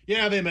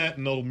 they met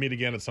and they'll meet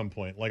again at some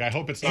point. Like, I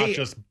hope it's not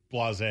just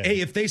blasé. Hey,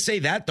 if they say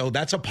that, though,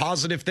 that's a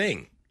positive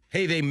thing.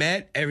 Hey, they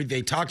met,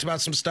 they talked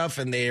about some stuff,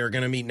 and they are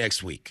going to meet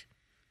next week.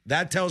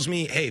 That tells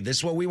me, hey, this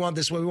is what we want,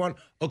 this is what we want.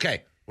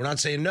 Okay, we're not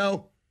saying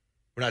no.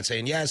 We're not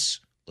saying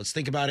yes. Let's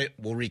think about it.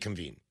 We'll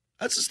reconvene.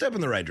 That's a step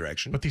in the right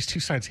direction. But these two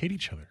sides hate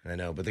each other. I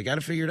know, but they got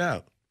to figure it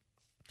out.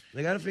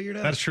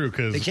 That's true,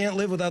 because they can't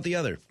live without the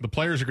other. The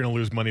players are going to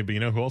lose money, but you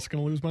know who else is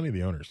going to lose money?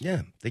 The owners.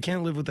 Yeah, they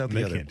can't live without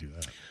the other. They can't do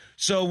that.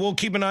 So we'll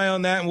keep an eye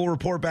on that, and we'll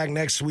report back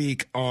next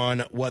week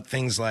on what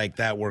things like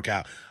that work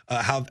out,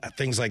 how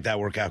things like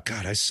that work out.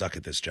 God, I suck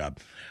at this job.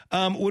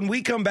 When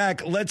we come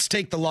back, let's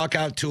take the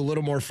lockout to a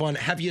little more fun.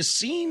 Have you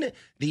seen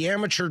the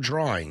amateur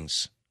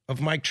drawings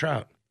of Mike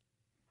Trout?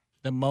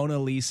 The Mona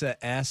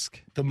Lisa-esque?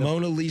 The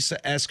Mona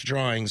Lisa-esque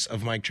drawings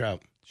of Mike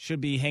Trout.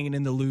 Should be hanging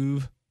in the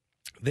Louvre.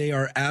 They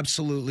are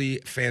absolutely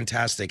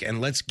fantastic.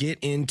 And let's get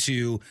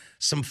into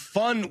some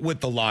fun with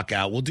the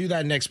lockout. We'll do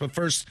that next. But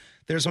first,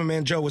 there's my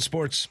man Joe with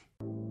sports.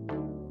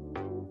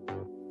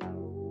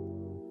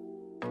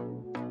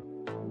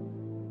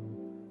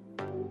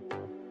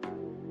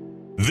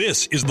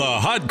 This is the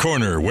Hot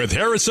Corner with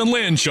Harrison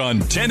Lynch on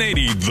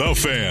 1080 The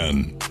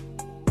Fan.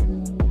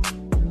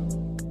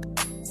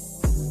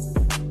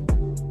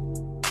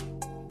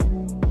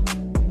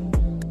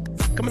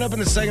 Coming up in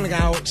the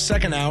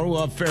second hour,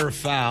 we'll have Fair or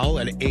Foul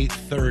at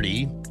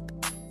 8:30.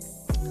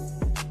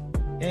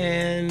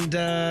 And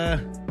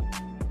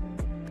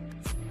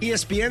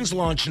ESPN's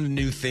launching a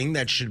new thing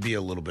that should be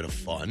a little bit of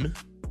fun.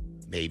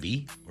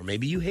 Maybe. Or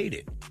maybe you hate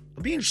it.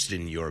 I'd be interested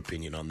in your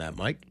opinion on that,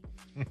 Mike.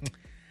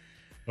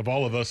 Of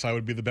all of us, I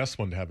would be the best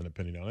one to have an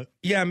opinion on it.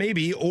 Yeah,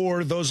 maybe.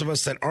 Or those of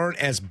us that aren't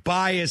as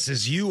biased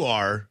as you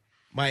are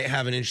might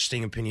have an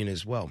interesting opinion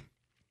as well.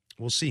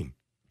 We'll see.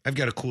 I've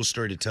got a cool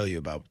story to tell you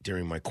about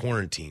during my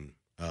quarantine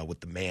with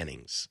the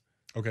Mannings.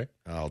 Okay.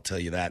 I'll tell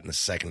you that in the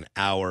second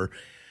hour.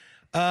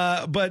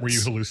 But were you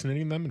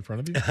hallucinating them in front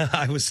of you?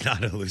 I was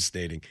not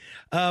hallucinating.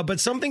 But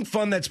something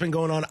fun that's been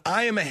going on.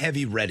 I am a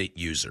heavy Reddit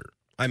user.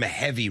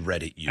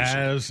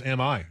 As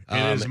am I.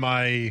 It is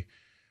my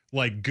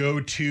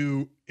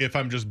go-to if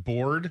I'm just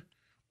bored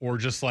or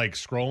just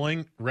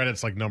scrolling.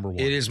 Reddit's number one.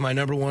 It is my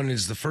number one.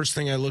 It's the first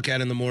thing I look at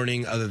in the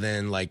morning, other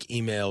than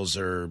emails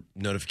or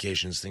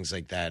notifications, things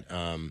like that.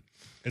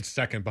 It's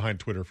second behind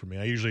Twitter for me.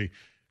 I usually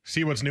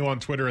see what's new on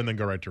Twitter and then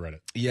go right to Reddit.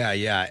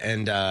 Yeah.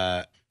 And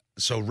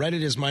so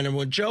Reddit is my number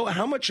one. Joe,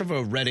 how much of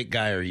a Reddit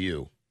guy are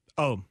you?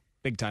 Oh,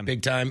 big time.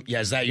 Big time? Yeah,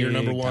 is that your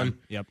number one?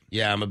 Yep.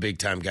 Yeah, I'm a big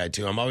time guy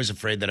too. I'm always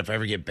afraid that if I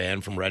ever get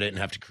banned from Reddit and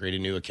have to create a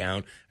new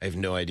account, I have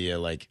no idea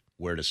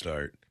where to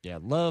start. Yeah,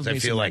 love me I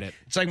feel some Reddit.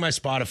 It's like my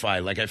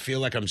Spotify. I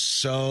feel like I'm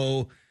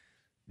so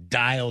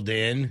dialed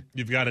in.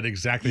 You've got it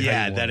exactly how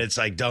you want. That it's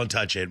don't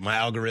touch it. My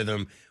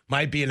algorithm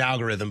might be an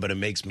algorithm, but it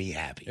makes me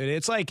happy.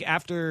 It's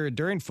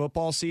during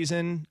football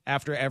season,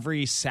 after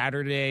every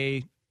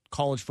Saturday,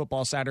 college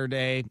football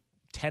Saturday,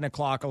 10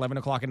 o'clock, 11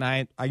 o'clock at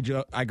night, I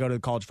go to the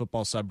college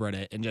football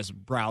subreddit and just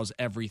browse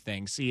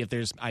everything, see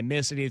if I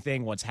miss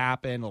anything, what's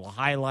happened, little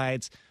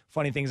highlights,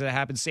 funny things that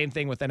happened. Same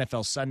thing with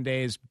NFL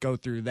Sundays, go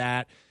through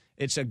that.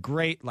 It's a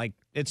great,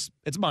 it's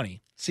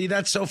money. See,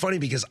 that's so funny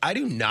because I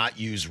do not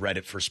use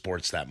Reddit for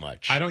sports that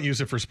much. I don't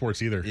use it for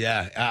sports either.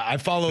 Yeah, I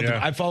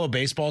follow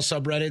baseball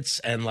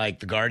subreddits and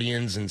the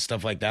Guardians and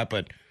stuff like that,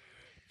 but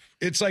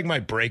it's my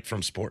break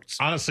from sports.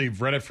 Honestly,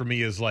 Reddit for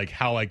me is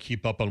how I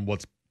keep up on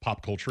what's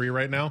pop culture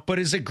right now. But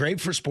is it great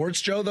for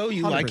sports, Joe, though?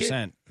 You 100%. Like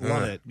it?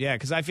 Love it. Yeah,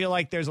 because I feel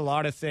like there's a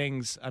lot of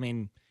things. I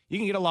mean, you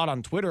can get a lot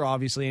on Twitter,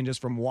 obviously, and just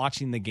from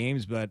watching the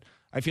games, but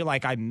I feel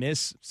like I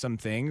miss some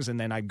things, and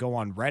then I go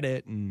on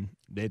Reddit, and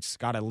it's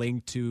got a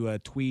link to a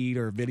tweet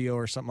or video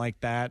or something like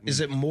that. Is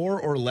it more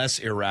or less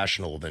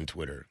irrational than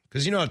Twitter?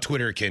 Because you know how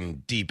Twitter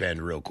can deep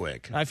end real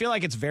quick. I feel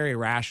like it's very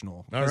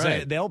rational. All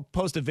right. They'll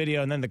post a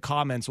video, and then the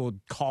comments will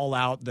call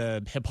out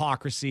the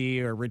hypocrisy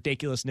or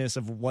ridiculousness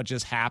of what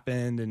just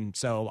happened, and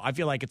so I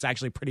feel like it's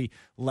actually pretty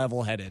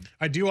level-headed.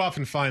 I do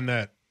often find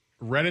that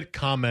Reddit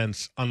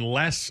comments,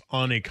 unless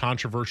on a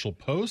controversial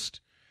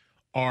post,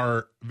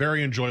 are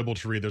very enjoyable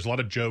to read. There's a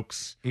lot of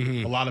jokes,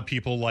 a lot of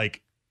people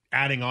like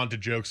adding on to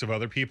jokes of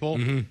other people.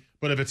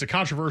 But if it's a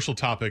controversial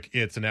topic,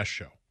 it's an S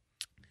show.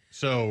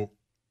 So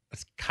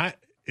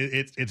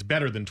it's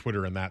better than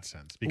Twitter in that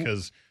sense,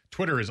 because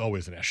Twitter is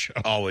always an S show.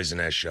 Always an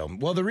S show.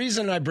 Well, the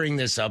reason I bring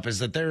this up is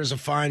that there is a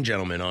fine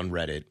gentleman on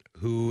Reddit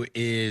who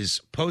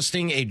is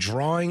posting a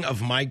drawing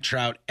of Mike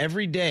Trout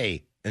every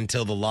day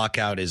until the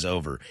lockout is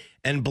over.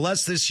 And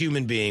bless this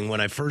human being, when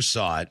I first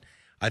saw it,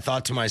 I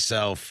thought to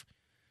myself,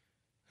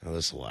 oh,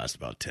 this will last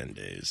about 10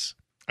 days.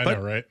 I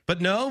know, right?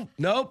 But no,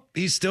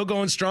 he's still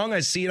going strong.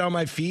 I see it on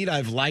my feed.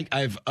 I've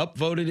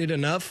upvoted it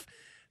enough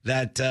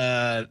that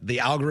the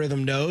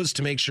algorithm knows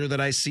to make sure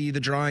that I see the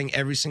drawing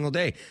every single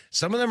day.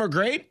 Some of them are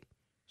great.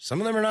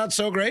 Some of them are not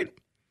so great.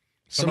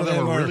 Some of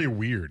them are really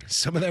weird.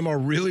 Some of them are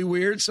really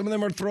weird. Some of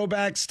them are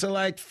throwbacks to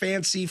like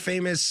fancy,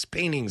 famous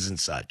paintings and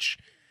such.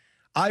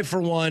 I,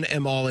 for one,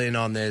 am all in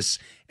on this.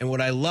 And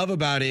what I love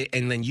about it,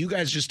 and then you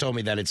guys just told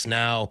me that it's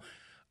now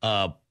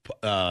on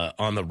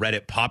the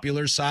Reddit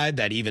popular side,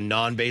 that even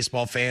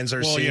non-baseball fans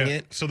are seeing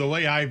it. So the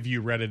way I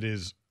view Reddit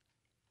is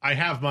I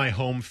have my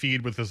home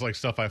feed with this like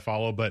stuff I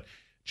follow, but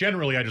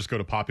generally I just go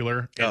to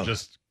popular and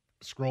just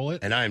scroll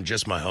it. And I am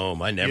just my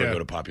home. I never go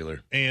to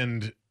popular.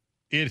 And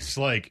it's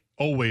like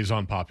always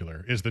on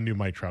popular is the new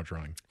Mike Trout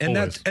drawing. And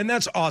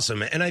that's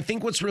awesome. And I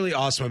think what's really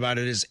awesome about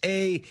it is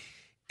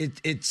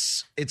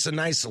it's a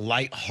nice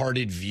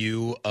lighthearted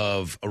view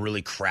of a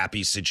really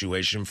crappy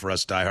situation for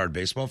us diehard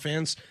baseball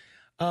fans.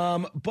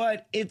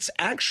 But it's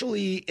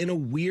actually, in a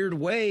weird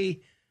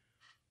way,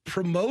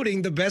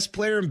 promoting the best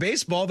player in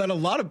baseball that a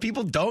lot of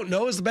people don't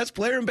know is the best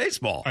player in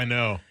baseball. I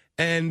know.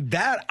 And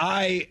that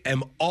I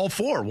am all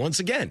for, once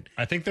again.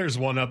 I think there's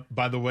one up,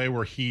 by the way,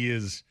 where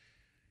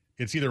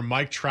it's either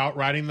Mike Trout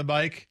riding the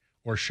bike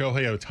or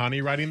Shohei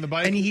Ohtani riding the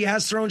bike. And he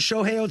has thrown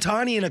Shohei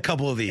Ohtani in a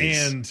couple of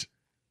these. And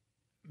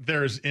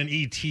there's an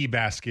ET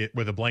basket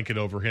with a blanket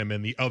over him,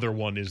 and the other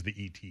one is the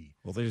ET.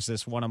 Well, there's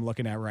this one I'm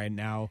looking at right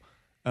now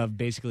of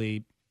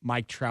basically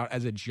Mike Trout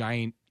as a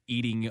giant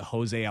eating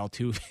Jose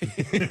Altuve.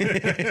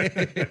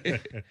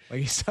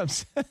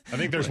 I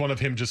think there's one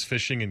of him just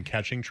fishing and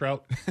catching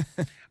trout.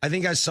 I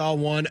think I saw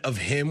one of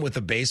him with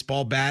a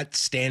baseball bat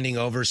standing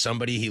over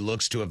somebody he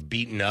looks to have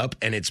beaten up,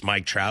 and it's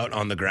Mike Trout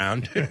on the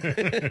ground.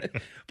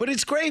 But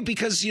it's great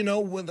because, you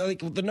know, like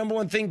the number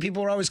one thing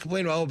people are always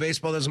complaining about,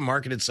 baseball doesn't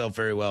market itself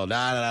very well. And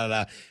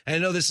I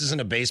know this isn't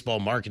a baseball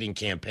marketing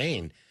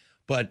campaign,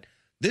 but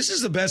this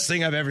is the best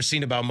thing I've ever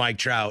seen about Mike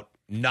Trout,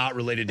 not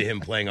related to him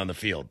playing on the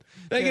field.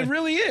 Like, it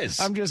really is.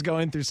 I'm just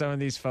going through some of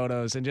these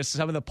photos and just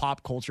some of the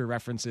pop culture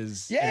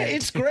references. Yeah,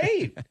 it's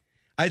great.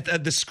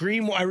 The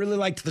Scream, I really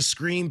liked the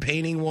Scream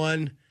painting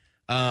one.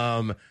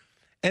 And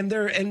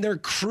they're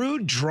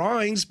crude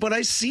drawings, but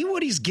I see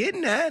what he's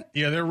getting at.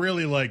 Yeah, they're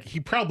really like, he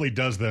probably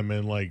does them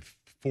in like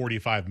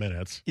 45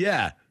 minutes.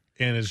 Yeah.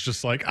 And it's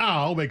just like,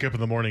 I'll wake up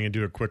in the morning and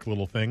do a quick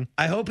little thing.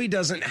 I hope he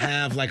doesn't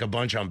have like a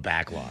bunch on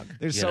backlog.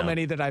 There's so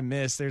many that I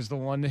missed. There's the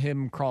one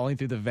him crawling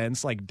through the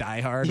vents like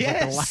Die Hard.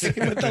 Yes,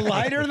 with the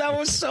lighter. That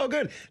was so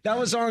good. That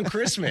was on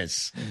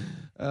Christmas.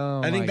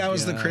 I think that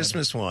was the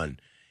Christmas one.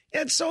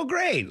 Yeah, it's so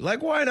great.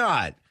 Like, why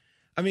not?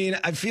 I mean,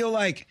 I feel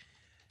like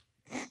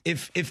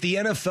if the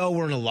NFL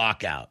were in a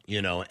lockout,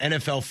 you know,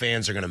 NFL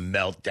fans are going to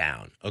melt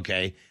down,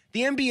 okay?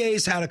 The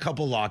NBA's had a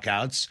couple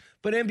lockouts,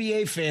 but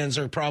NBA fans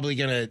are probably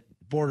going to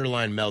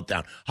borderline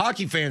meltdown.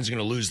 Hockey fans are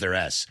going to lose their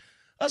S.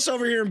 Us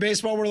over here in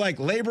baseball, we're like,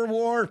 labor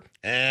war,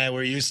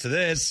 we're used to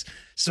this.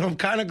 So I'm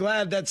kind of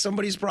glad that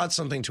somebody's brought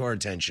something to our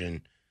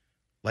attention,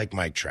 like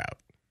Mike Trout.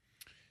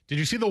 Did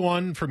you see the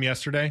one from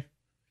yesterday?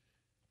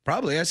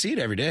 Probably. I see it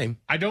every day.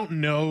 I don't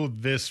know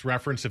this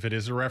reference, if it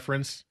is a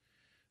reference,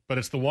 but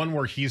it's the one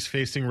where he's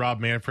facing Rob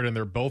Manfred, and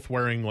they're both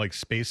wearing like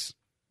space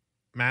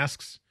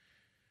masks,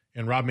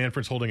 and Rob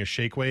Manfred's holding a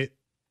shake weight,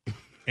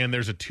 and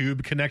there's a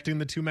tube connecting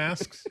the two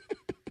masks.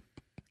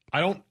 I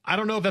don't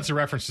know if that's a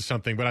reference to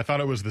something, but I thought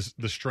it was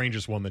the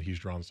strangest one that he's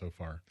drawn so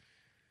far.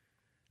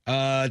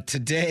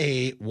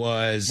 Today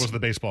was the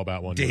baseball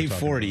bat one. Day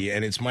 40,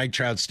 and it's Mike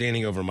Trout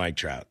standing over Mike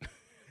Trout,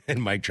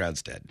 and Mike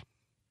Trout's dead.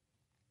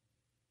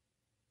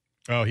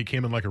 Oh, he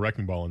came in like a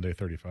wrecking ball on day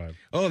 35.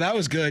 Oh, that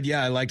was good.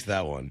 Yeah, I liked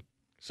that one.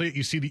 So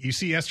you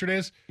see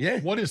yesterday's?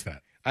 Yeah. What is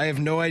that? I have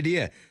no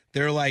idea.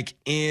 They're like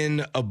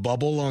in a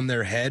bubble on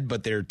their head,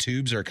 but their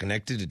tubes are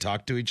connected to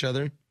talk to each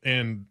other.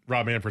 And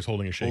Rob Manfred's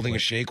holding a shake weight. A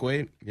shake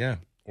weight? Yeah.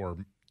 Or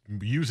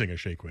using a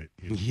shake weight.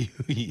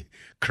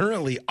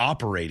 Currently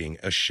operating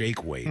a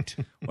shake weight.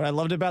 What I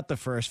loved about the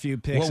first few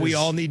picks What we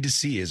all need to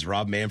see is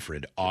Rob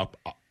Manfred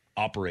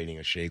operating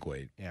a shake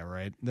weight. Yeah,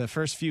 right. The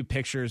first few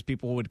pictures,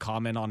 people would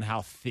comment on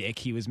how thick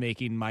he was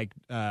making Mike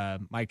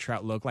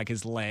Trout look, like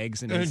his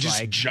legs and his just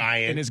like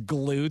giant, and his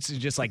glutes. It's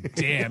just like,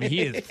 damn,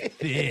 he is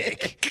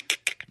thick.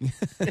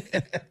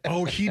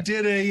 Oh, he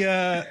did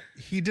a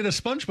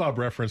SpongeBob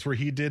reference where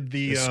he did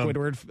the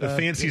Squidward, the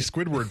fancy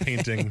Squidward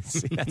painting.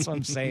 See, that's what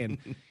I'm saying.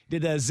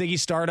 Did Ziggy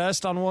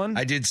Stardust on one?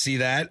 I did see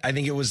that. I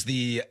think it was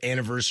the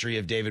anniversary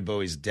of David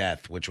Bowie's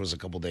death, which was a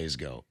couple days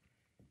ago.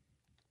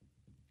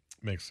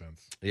 Makes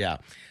sense. Yeah.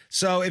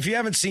 So if you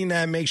haven't seen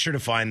that, make sure to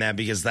find that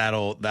because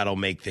that'll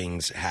make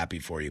things happy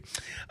for you.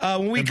 By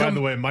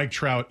the way, Mike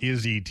Trout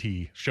is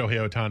E.T.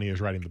 Shohei Ohtani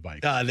is riding the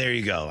bike. There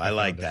you go. I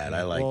like that.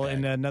 Well,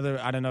 and another,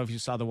 I don't know if you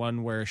saw the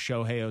one where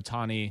Shohei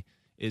Ohtani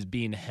is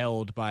being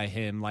held by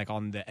him like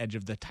on the edge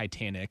of the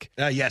Titanic.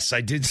 Yes,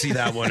 I did see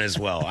that one as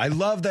well. I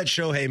love that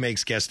Shohei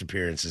makes guest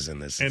appearances in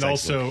this. And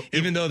also,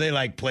 even though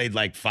they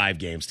played 5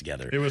 games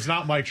together. It was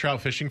not Mike Trout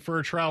fishing for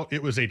a trout.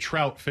 It was a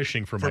trout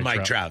fishing for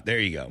Mike Trout. There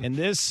you go. And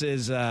this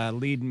is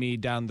leading me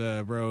down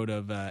the road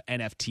of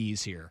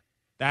NFTs here.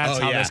 That's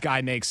how this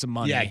guy makes some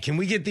money. Yeah, can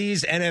we get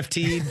these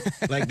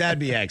NFT'd? That'd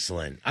be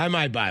excellent. I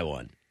might buy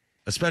one,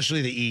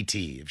 especially the ET.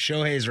 If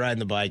Shohei's riding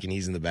the bike and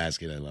he's in the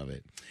basket, I love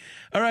it.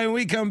 All right, when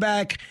we come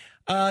back,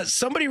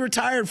 somebody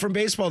retired from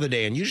baseball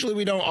today, and usually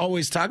we don't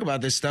always talk about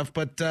this stuff,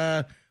 but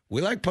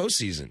we like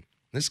postseason.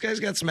 This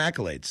guy's got some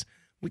accolades.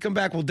 When we come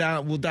back, we'll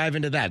dive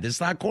into that. This is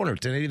Hot Corner,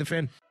 1080 The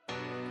Fan.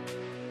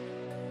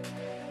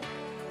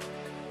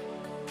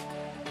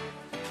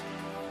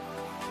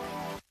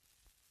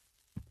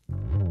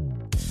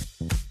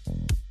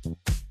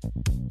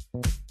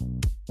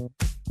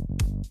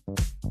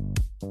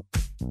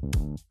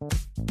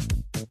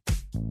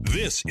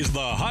 This is the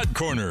Hot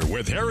Corner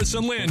with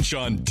Harrison Lynch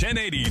on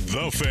 1080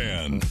 The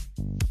Fan.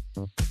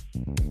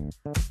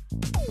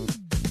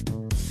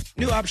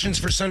 New options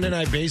for Sunday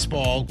Night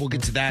Baseball. We'll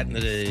get to that in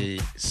the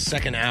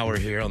second hour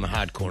here on the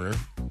Hot Corner.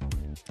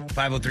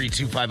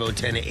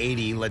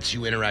 503-250-1080 lets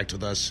you interact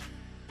with us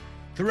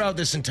throughout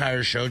this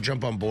entire show.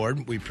 Jump on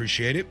board. We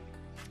appreciate it.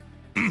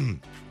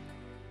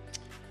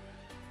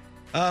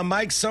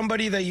 Mike,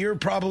 somebody that you're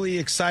probably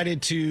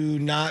excited to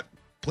not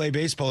play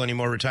baseball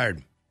anymore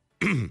retired.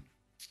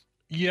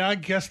 Yeah, I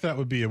guess that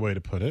would be a way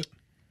to put it.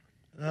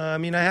 I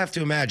have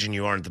to imagine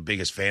you aren't the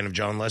biggest fan of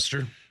Jon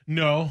Lester.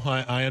 No,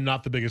 I am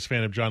not the biggest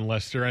fan of Jon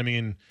Lester.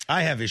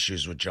 I have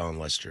issues with Jon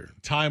Lester.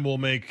 Time will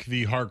make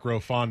the heart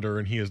grow fonder,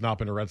 and he has not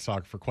been a Red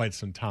Sox for quite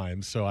some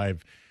time. So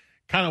I've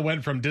kind of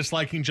went from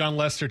disliking Jon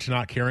Lester to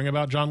not caring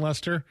about Jon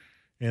Lester.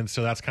 And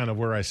so that's kind of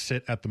where I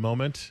sit at the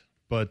moment.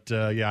 But,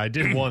 I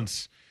did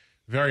once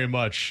very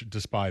much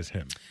despise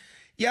him.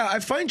 Yeah, I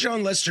find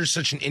Jon Lester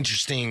such an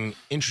interesting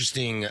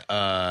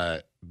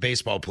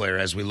baseball player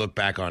as we look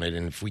back on it.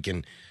 And if we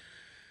can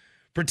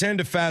pretend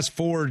to fast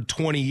forward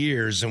 20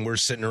 years and we're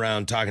sitting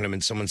around talking to him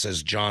and someone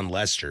says Jon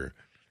Lester,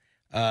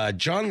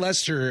 Jon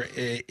Lester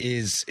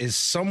is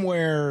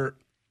somewhere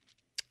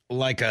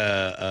like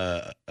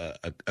a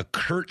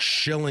Curt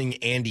Schilling,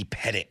 Andy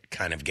Pettitte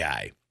kind of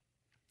guy.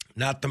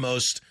 Not the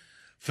most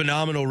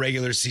phenomenal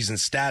regular season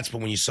stats, but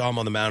when you saw him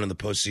on the mound in the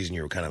postseason,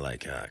 you were kind of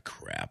like,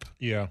 crap.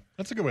 Yeah,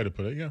 that's a good way to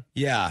put it, yeah.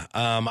 Yeah,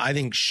 I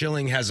think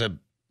Schilling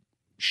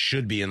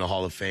should be in the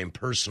Hall of Fame,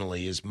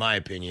 personally, is my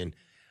opinion.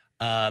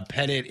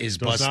 Pettitte is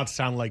busted. Does not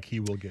sound like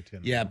he will get in.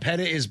 Yeah,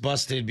 Pettitte is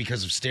busted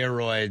because of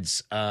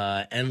steroids,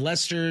 and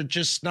Lester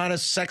just not a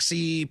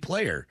sexy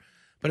player.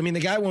 But,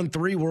 the guy won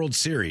 3 World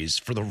Series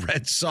for the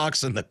Red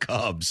Sox and the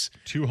Cubs.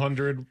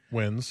 200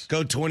 wins.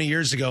 Go 20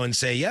 years ago and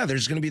say, yeah,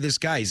 there's going to be this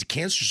guy. He's a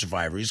cancer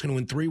survivor. He's going to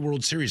win 3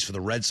 World Series for the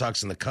Red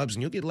Sox and the Cubs,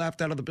 and you'll get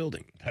laughed out of the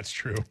building. That's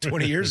true.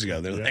 20 years ago.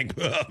 They're like,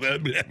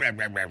 Rabble.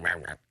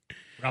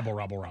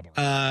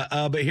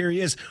 but here he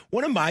is.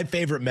 One of my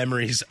favorite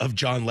memories of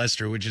Jon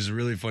Lester, which is a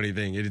really funny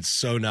thing, and it's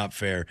so not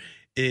fair,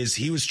 is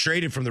he was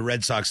traded from the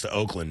Red Sox to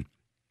Oakland.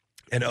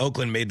 And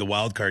Oakland made the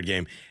wild card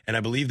game, and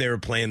I believe they were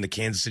playing the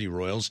Kansas City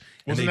Royals.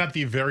 Wasn't that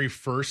the very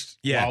first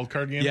wild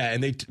card game? Yeah,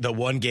 and the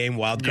one game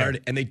wild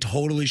card, and they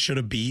totally should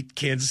have beat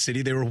Kansas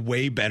City. They were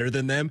way better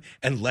than them,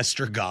 and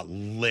Lester got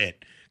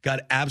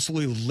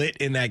absolutely lit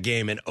in that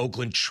game, and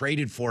Oakland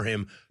traded for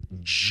him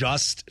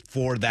just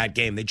for that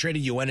game. They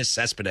traded Yoenis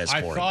Cespedes for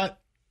him. I thought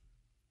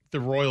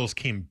the Royals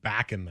came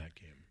back in that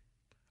game.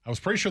 I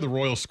was pretty sure the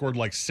Royals scored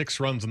 6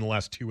 runs in the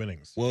last 2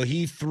 innings. Well,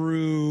 he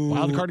threw...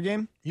 Wild card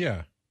game?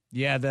 Yeah.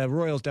 Yeah, the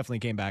Royals definitely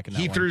came back in that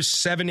one. He threw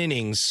 7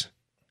 innings,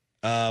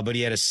 but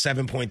he had a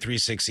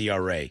 7.36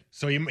 ERA.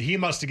 So he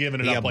must have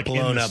given it up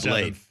blown in the up 7th.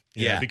 late.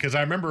 Yeah, because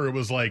I remember it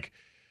was I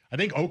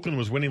think Oakland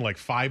was winning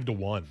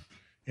 5-1,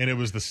 and it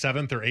was the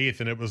 7th or 8th,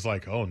 and it was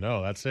oh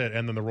no, that's it.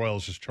 And then the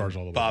Royals just charged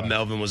all the way Bob back.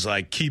 Melvin was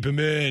like, keep him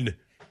in.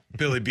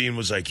 Billy Beane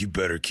was like, you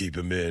better keep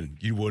him in.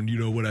 You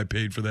know what I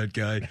paid for that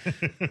guy?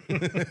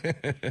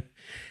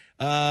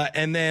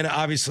 And then,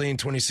 obviously, in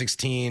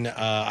 2016,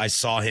 I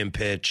saw him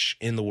pitch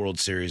in the World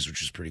Series, which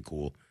was pretty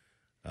cool.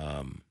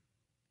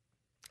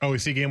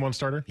 Is he Game 1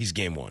 starter? He's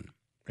Game 1.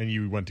 And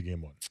you went to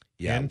Game 1.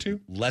 Yeah. And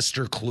 2?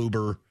 Lester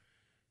Kluber.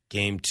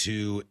 Game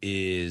 2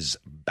 is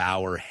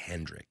Bauer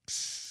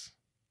Hendricks.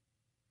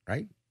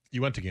 right?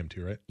 You went to game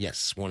 2, right?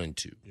 Yes, 1 and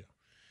 2.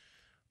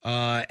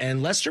 Yeah.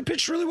 And Lester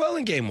pitched really well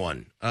in game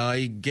 1.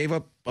 He gave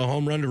up a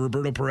home run to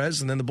Roberto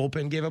Perez, and then the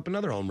bullpen gave up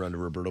another home run to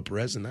Roberto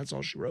Perez, and that's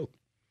all she wrote.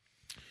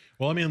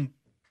 Well, I mean,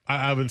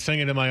 I've been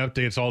saying it in my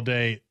updates all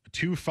day.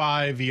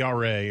 2.5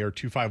 ERA or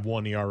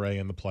 2.51 ERA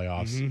in the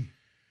playoffs. Mm-hmm.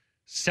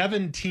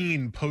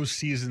 17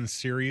 postseason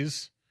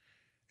series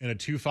and a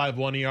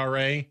 2.51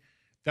 ERA.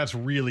 That's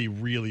really,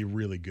 really,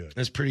 really good.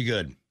 That's pretty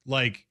good.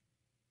 Like,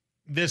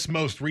 this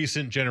most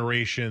recent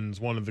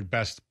generation's one of the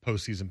best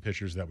postseason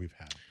pitchers that we've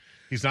had.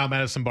 He's not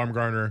Madison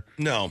Bumgarner.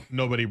 No.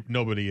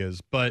 Nobody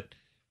is. But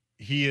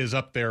he is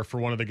up there for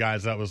one of the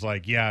guys that was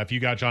like, yeah, if you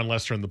got Jon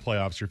Lester in the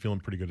playoffs, you're feeling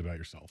pretty good about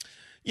yourself.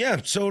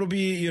 Yeah, so it'll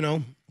be,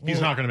 He's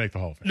not going to make the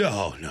Hall of Fame.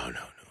 No.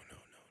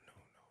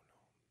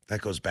 That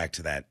goes back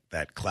to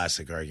that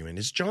classic argument.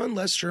 Is Jon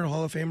Lester a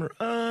Hall of Famer?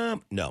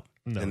 No.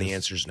 And the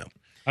answer is no.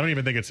 I don't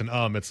even think it's an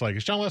It's like,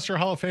 is Jon Lester a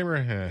Hall of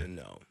Famer?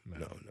 No.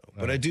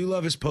 But I do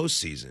love his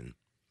postseason.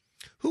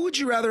 Who would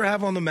you rather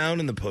have on the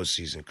mound in the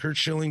postseason? Curt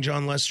Schilling,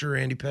 Jon Lester, or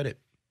Andy Pettitte?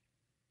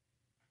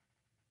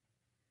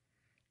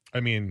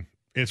 I mean,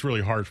 it's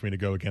really hard for me to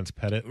go against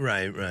Pettitte.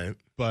 Right.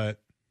 But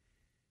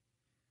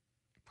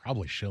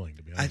probably Schilling,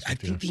 to be honest I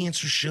think the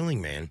answer's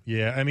Schilling, man.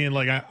 Yeah, I mean,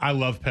 like, I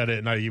love Pettitte,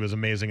 and he was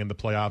amazing in the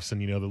playoffs,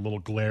 and, the little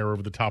glare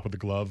over the top of the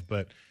glove,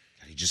 but...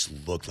 He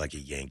just looked like a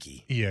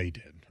Yankee. Yeah, he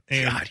did.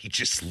 And, God, he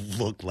just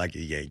looked like a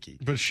Yankee.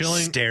 But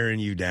Schilling... Staring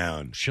you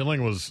down.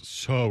 Schilling was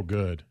so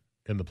good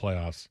in the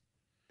playoffs.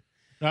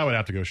 I would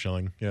have to go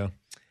Schilling, yeah.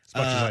 As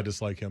much as I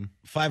dislike him.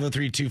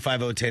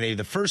 503-250-1080.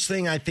 The first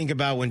thing I think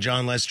about when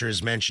Jon Lester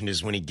is mentioned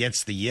is when he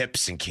gets the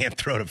yips and can't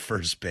throw to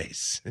first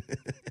base.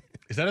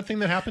 Is that a thing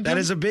that happened to him? That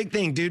is a big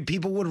thing, dude.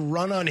 People would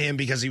run on him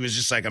because he was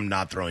just like, I'm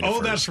not throwing to first.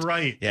 Oh, that's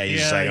right. Yeah,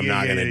 he's just like, I'm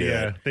not going to do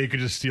it. They could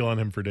just steal on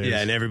him for days.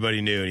 Yeah, and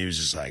everybody knew, and he was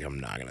just like, I'm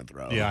not going to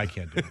throw. Yeah, I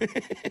can't do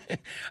it.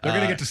 They're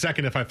going to get to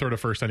second if I throw to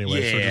first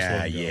anyway. Yeah, so just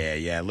let them go.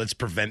 yeah. Let's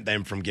prevent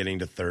them from getting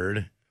to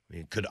third. I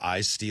mean, could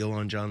I steal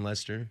on Jon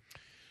Lester?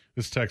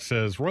 This text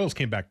says, Royals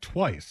came back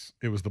twice.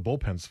 It was the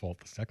bullpen's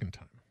fault the second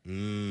time.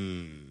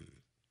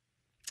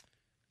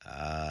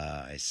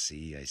 I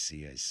see.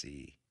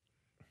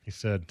 He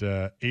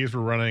said, A's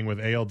were running with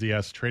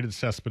ALDS, traded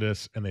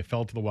Cespedes, and they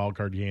fell to the wild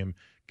card game.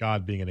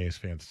 God, being an A's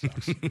fan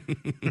sucks.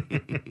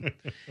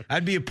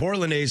 I'd be a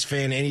Portland A's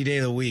fan any day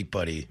of the week,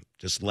 buddy.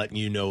 Just letting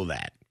you know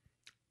that.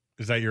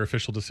 Is that your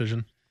official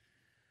decision?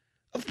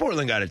 If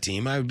Portland got a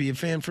team, I would be a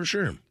fan for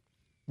sure.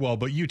 Well,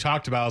 but you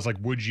talked about, I was like,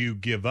 would you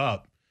give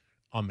up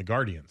on the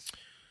Guardians?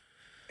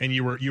 And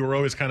you were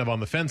always kind of on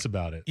the fence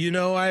about it.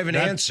 I have an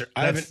answer.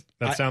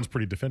 That sounds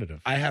pretty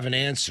definitive. I have an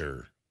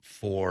answer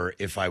for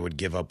if I would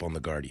give up on the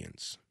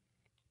Guardians.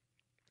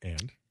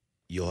 And?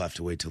 You'll have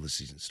to wait till the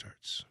season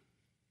starts.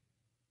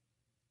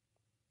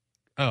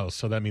 Oh,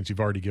 so that means you've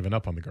already given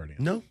up on the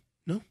Guardians. No.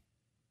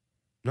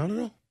 Not at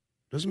all.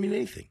 Doesn't mean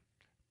anything.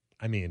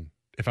 I mean,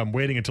 if I'm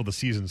waiting until the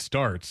season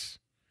starts.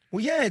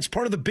 Well, yeah, it's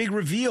part of the big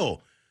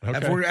reveal. Okay.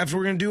 After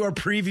we're going to do our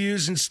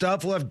previews and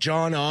stuff, we'll have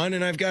John on,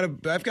 and I've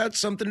got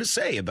something to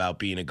say about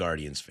being a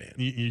Guardians fan.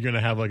 You're going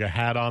to have like a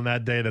hat on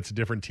that day that's a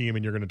different team,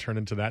 and you're going to turn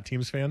into that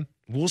team's fan?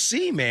 We'll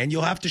see, man.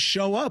 You'll have to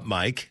show up,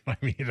 Mike. I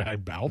mean,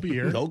 I'll be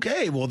here.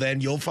 Okay, well,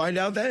 then you'll find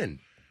out then.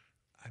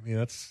 I mean,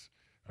 that's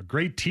a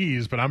great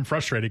tease, but I'm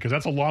frustrated because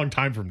that's a long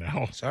time from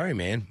now. Sorry,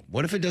 man.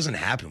 What if it doesn't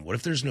happen? What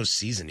if there's no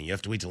season and you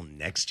have to wait till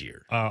next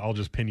year? I'll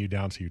just pin you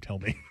down so you tell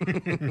me.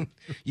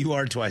 You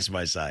are twice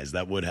my size.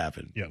 That would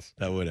happen. Yes.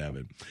 That would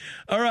happen.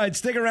 All right,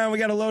 stick around. We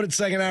got a loaded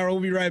second hour.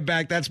 We'll be right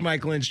back. That's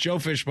Mike Lynch, Joe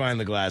Fish behind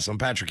the glass. I'm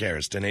Patrick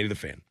Harris, 1080 The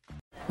Fan.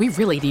 We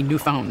really need new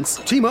phones.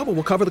 T-Mobile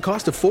will cover the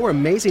cost of 4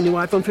 amazing new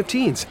iPhone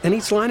 15s, and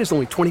each line is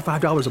only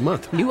 $25 a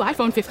month. New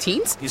iPhone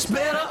 15s? It's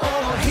better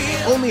over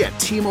here. Only at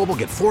T-Mobile,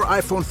 get 4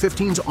 iPhone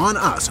 15s on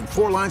us and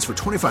 4 lines for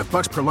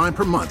 $25 per line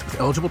per month with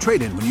eligible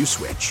trade-in when you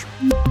switch.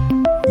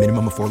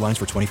 Minimum of 4 lines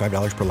for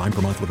 $25 per line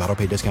per month with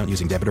auto-pay discount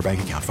using debit or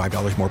bank account.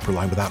 $5 more per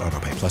line without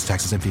auto-pay, plus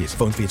taxes and fees.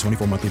 Phone fee at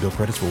 24 monthly bill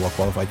credits for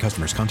well-qualified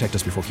customers. Contact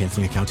us before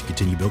canceling account to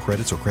continue bill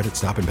credits or credit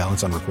stop and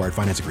balance on required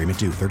finance agreement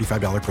due.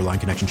 $35 per line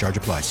connection charge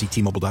applies. See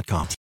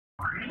T-Mobile.com.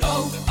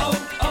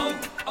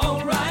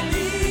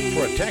 O'Reilly.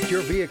 Protect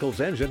your vehicle's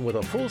engine with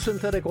a full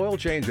synthetic oil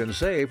change and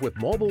save with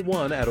Mobile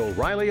One at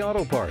O'Reilly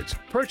Auto Parts.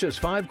 Purchase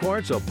 5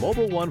 quarts of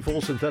Mobile One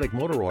full synthetic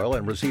motor oil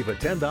and receive a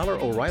 $10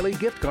 O'Reilly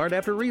gift card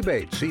after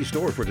rebate. See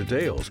store for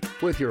details.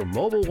 With your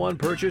Mobile One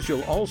purchase,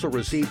 you'll also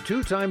receive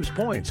 2 times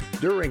points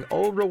during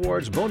O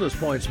Rewards Bonus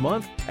Points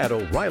Month at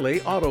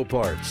O'Reilly Auto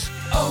Parts.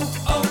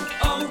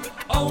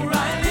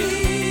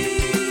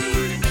 O'Reilly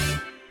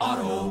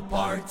Auto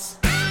Parts.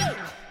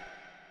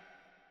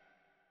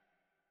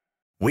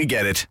 We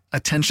get it.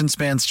 Attention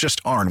spans just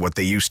aren't what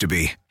they used to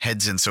be.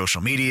 Heads in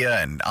social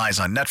media and eyes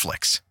on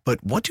Netflix.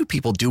 But what do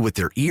people do with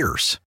their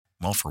ears?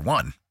 Well, for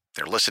one,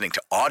 they're listening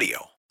to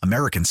audio.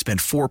 Americans spend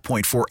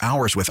 4.4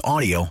 hours with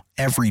audio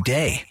every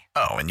day.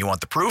 Oh, and you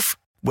want the proof?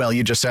 Well,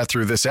 you just sat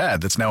through this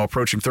ad that's now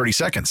approaching 30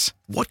 seconds.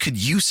 What could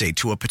you say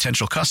to a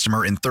potential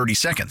customer in 30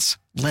 seconds?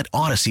 Let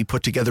Odyssey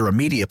put together a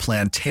media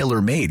plan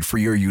tailor-made for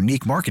your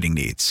unique marketing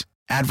needs.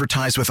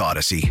 Advertise with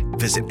Odyssey.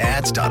 Visit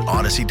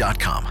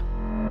ads.odyssey.com.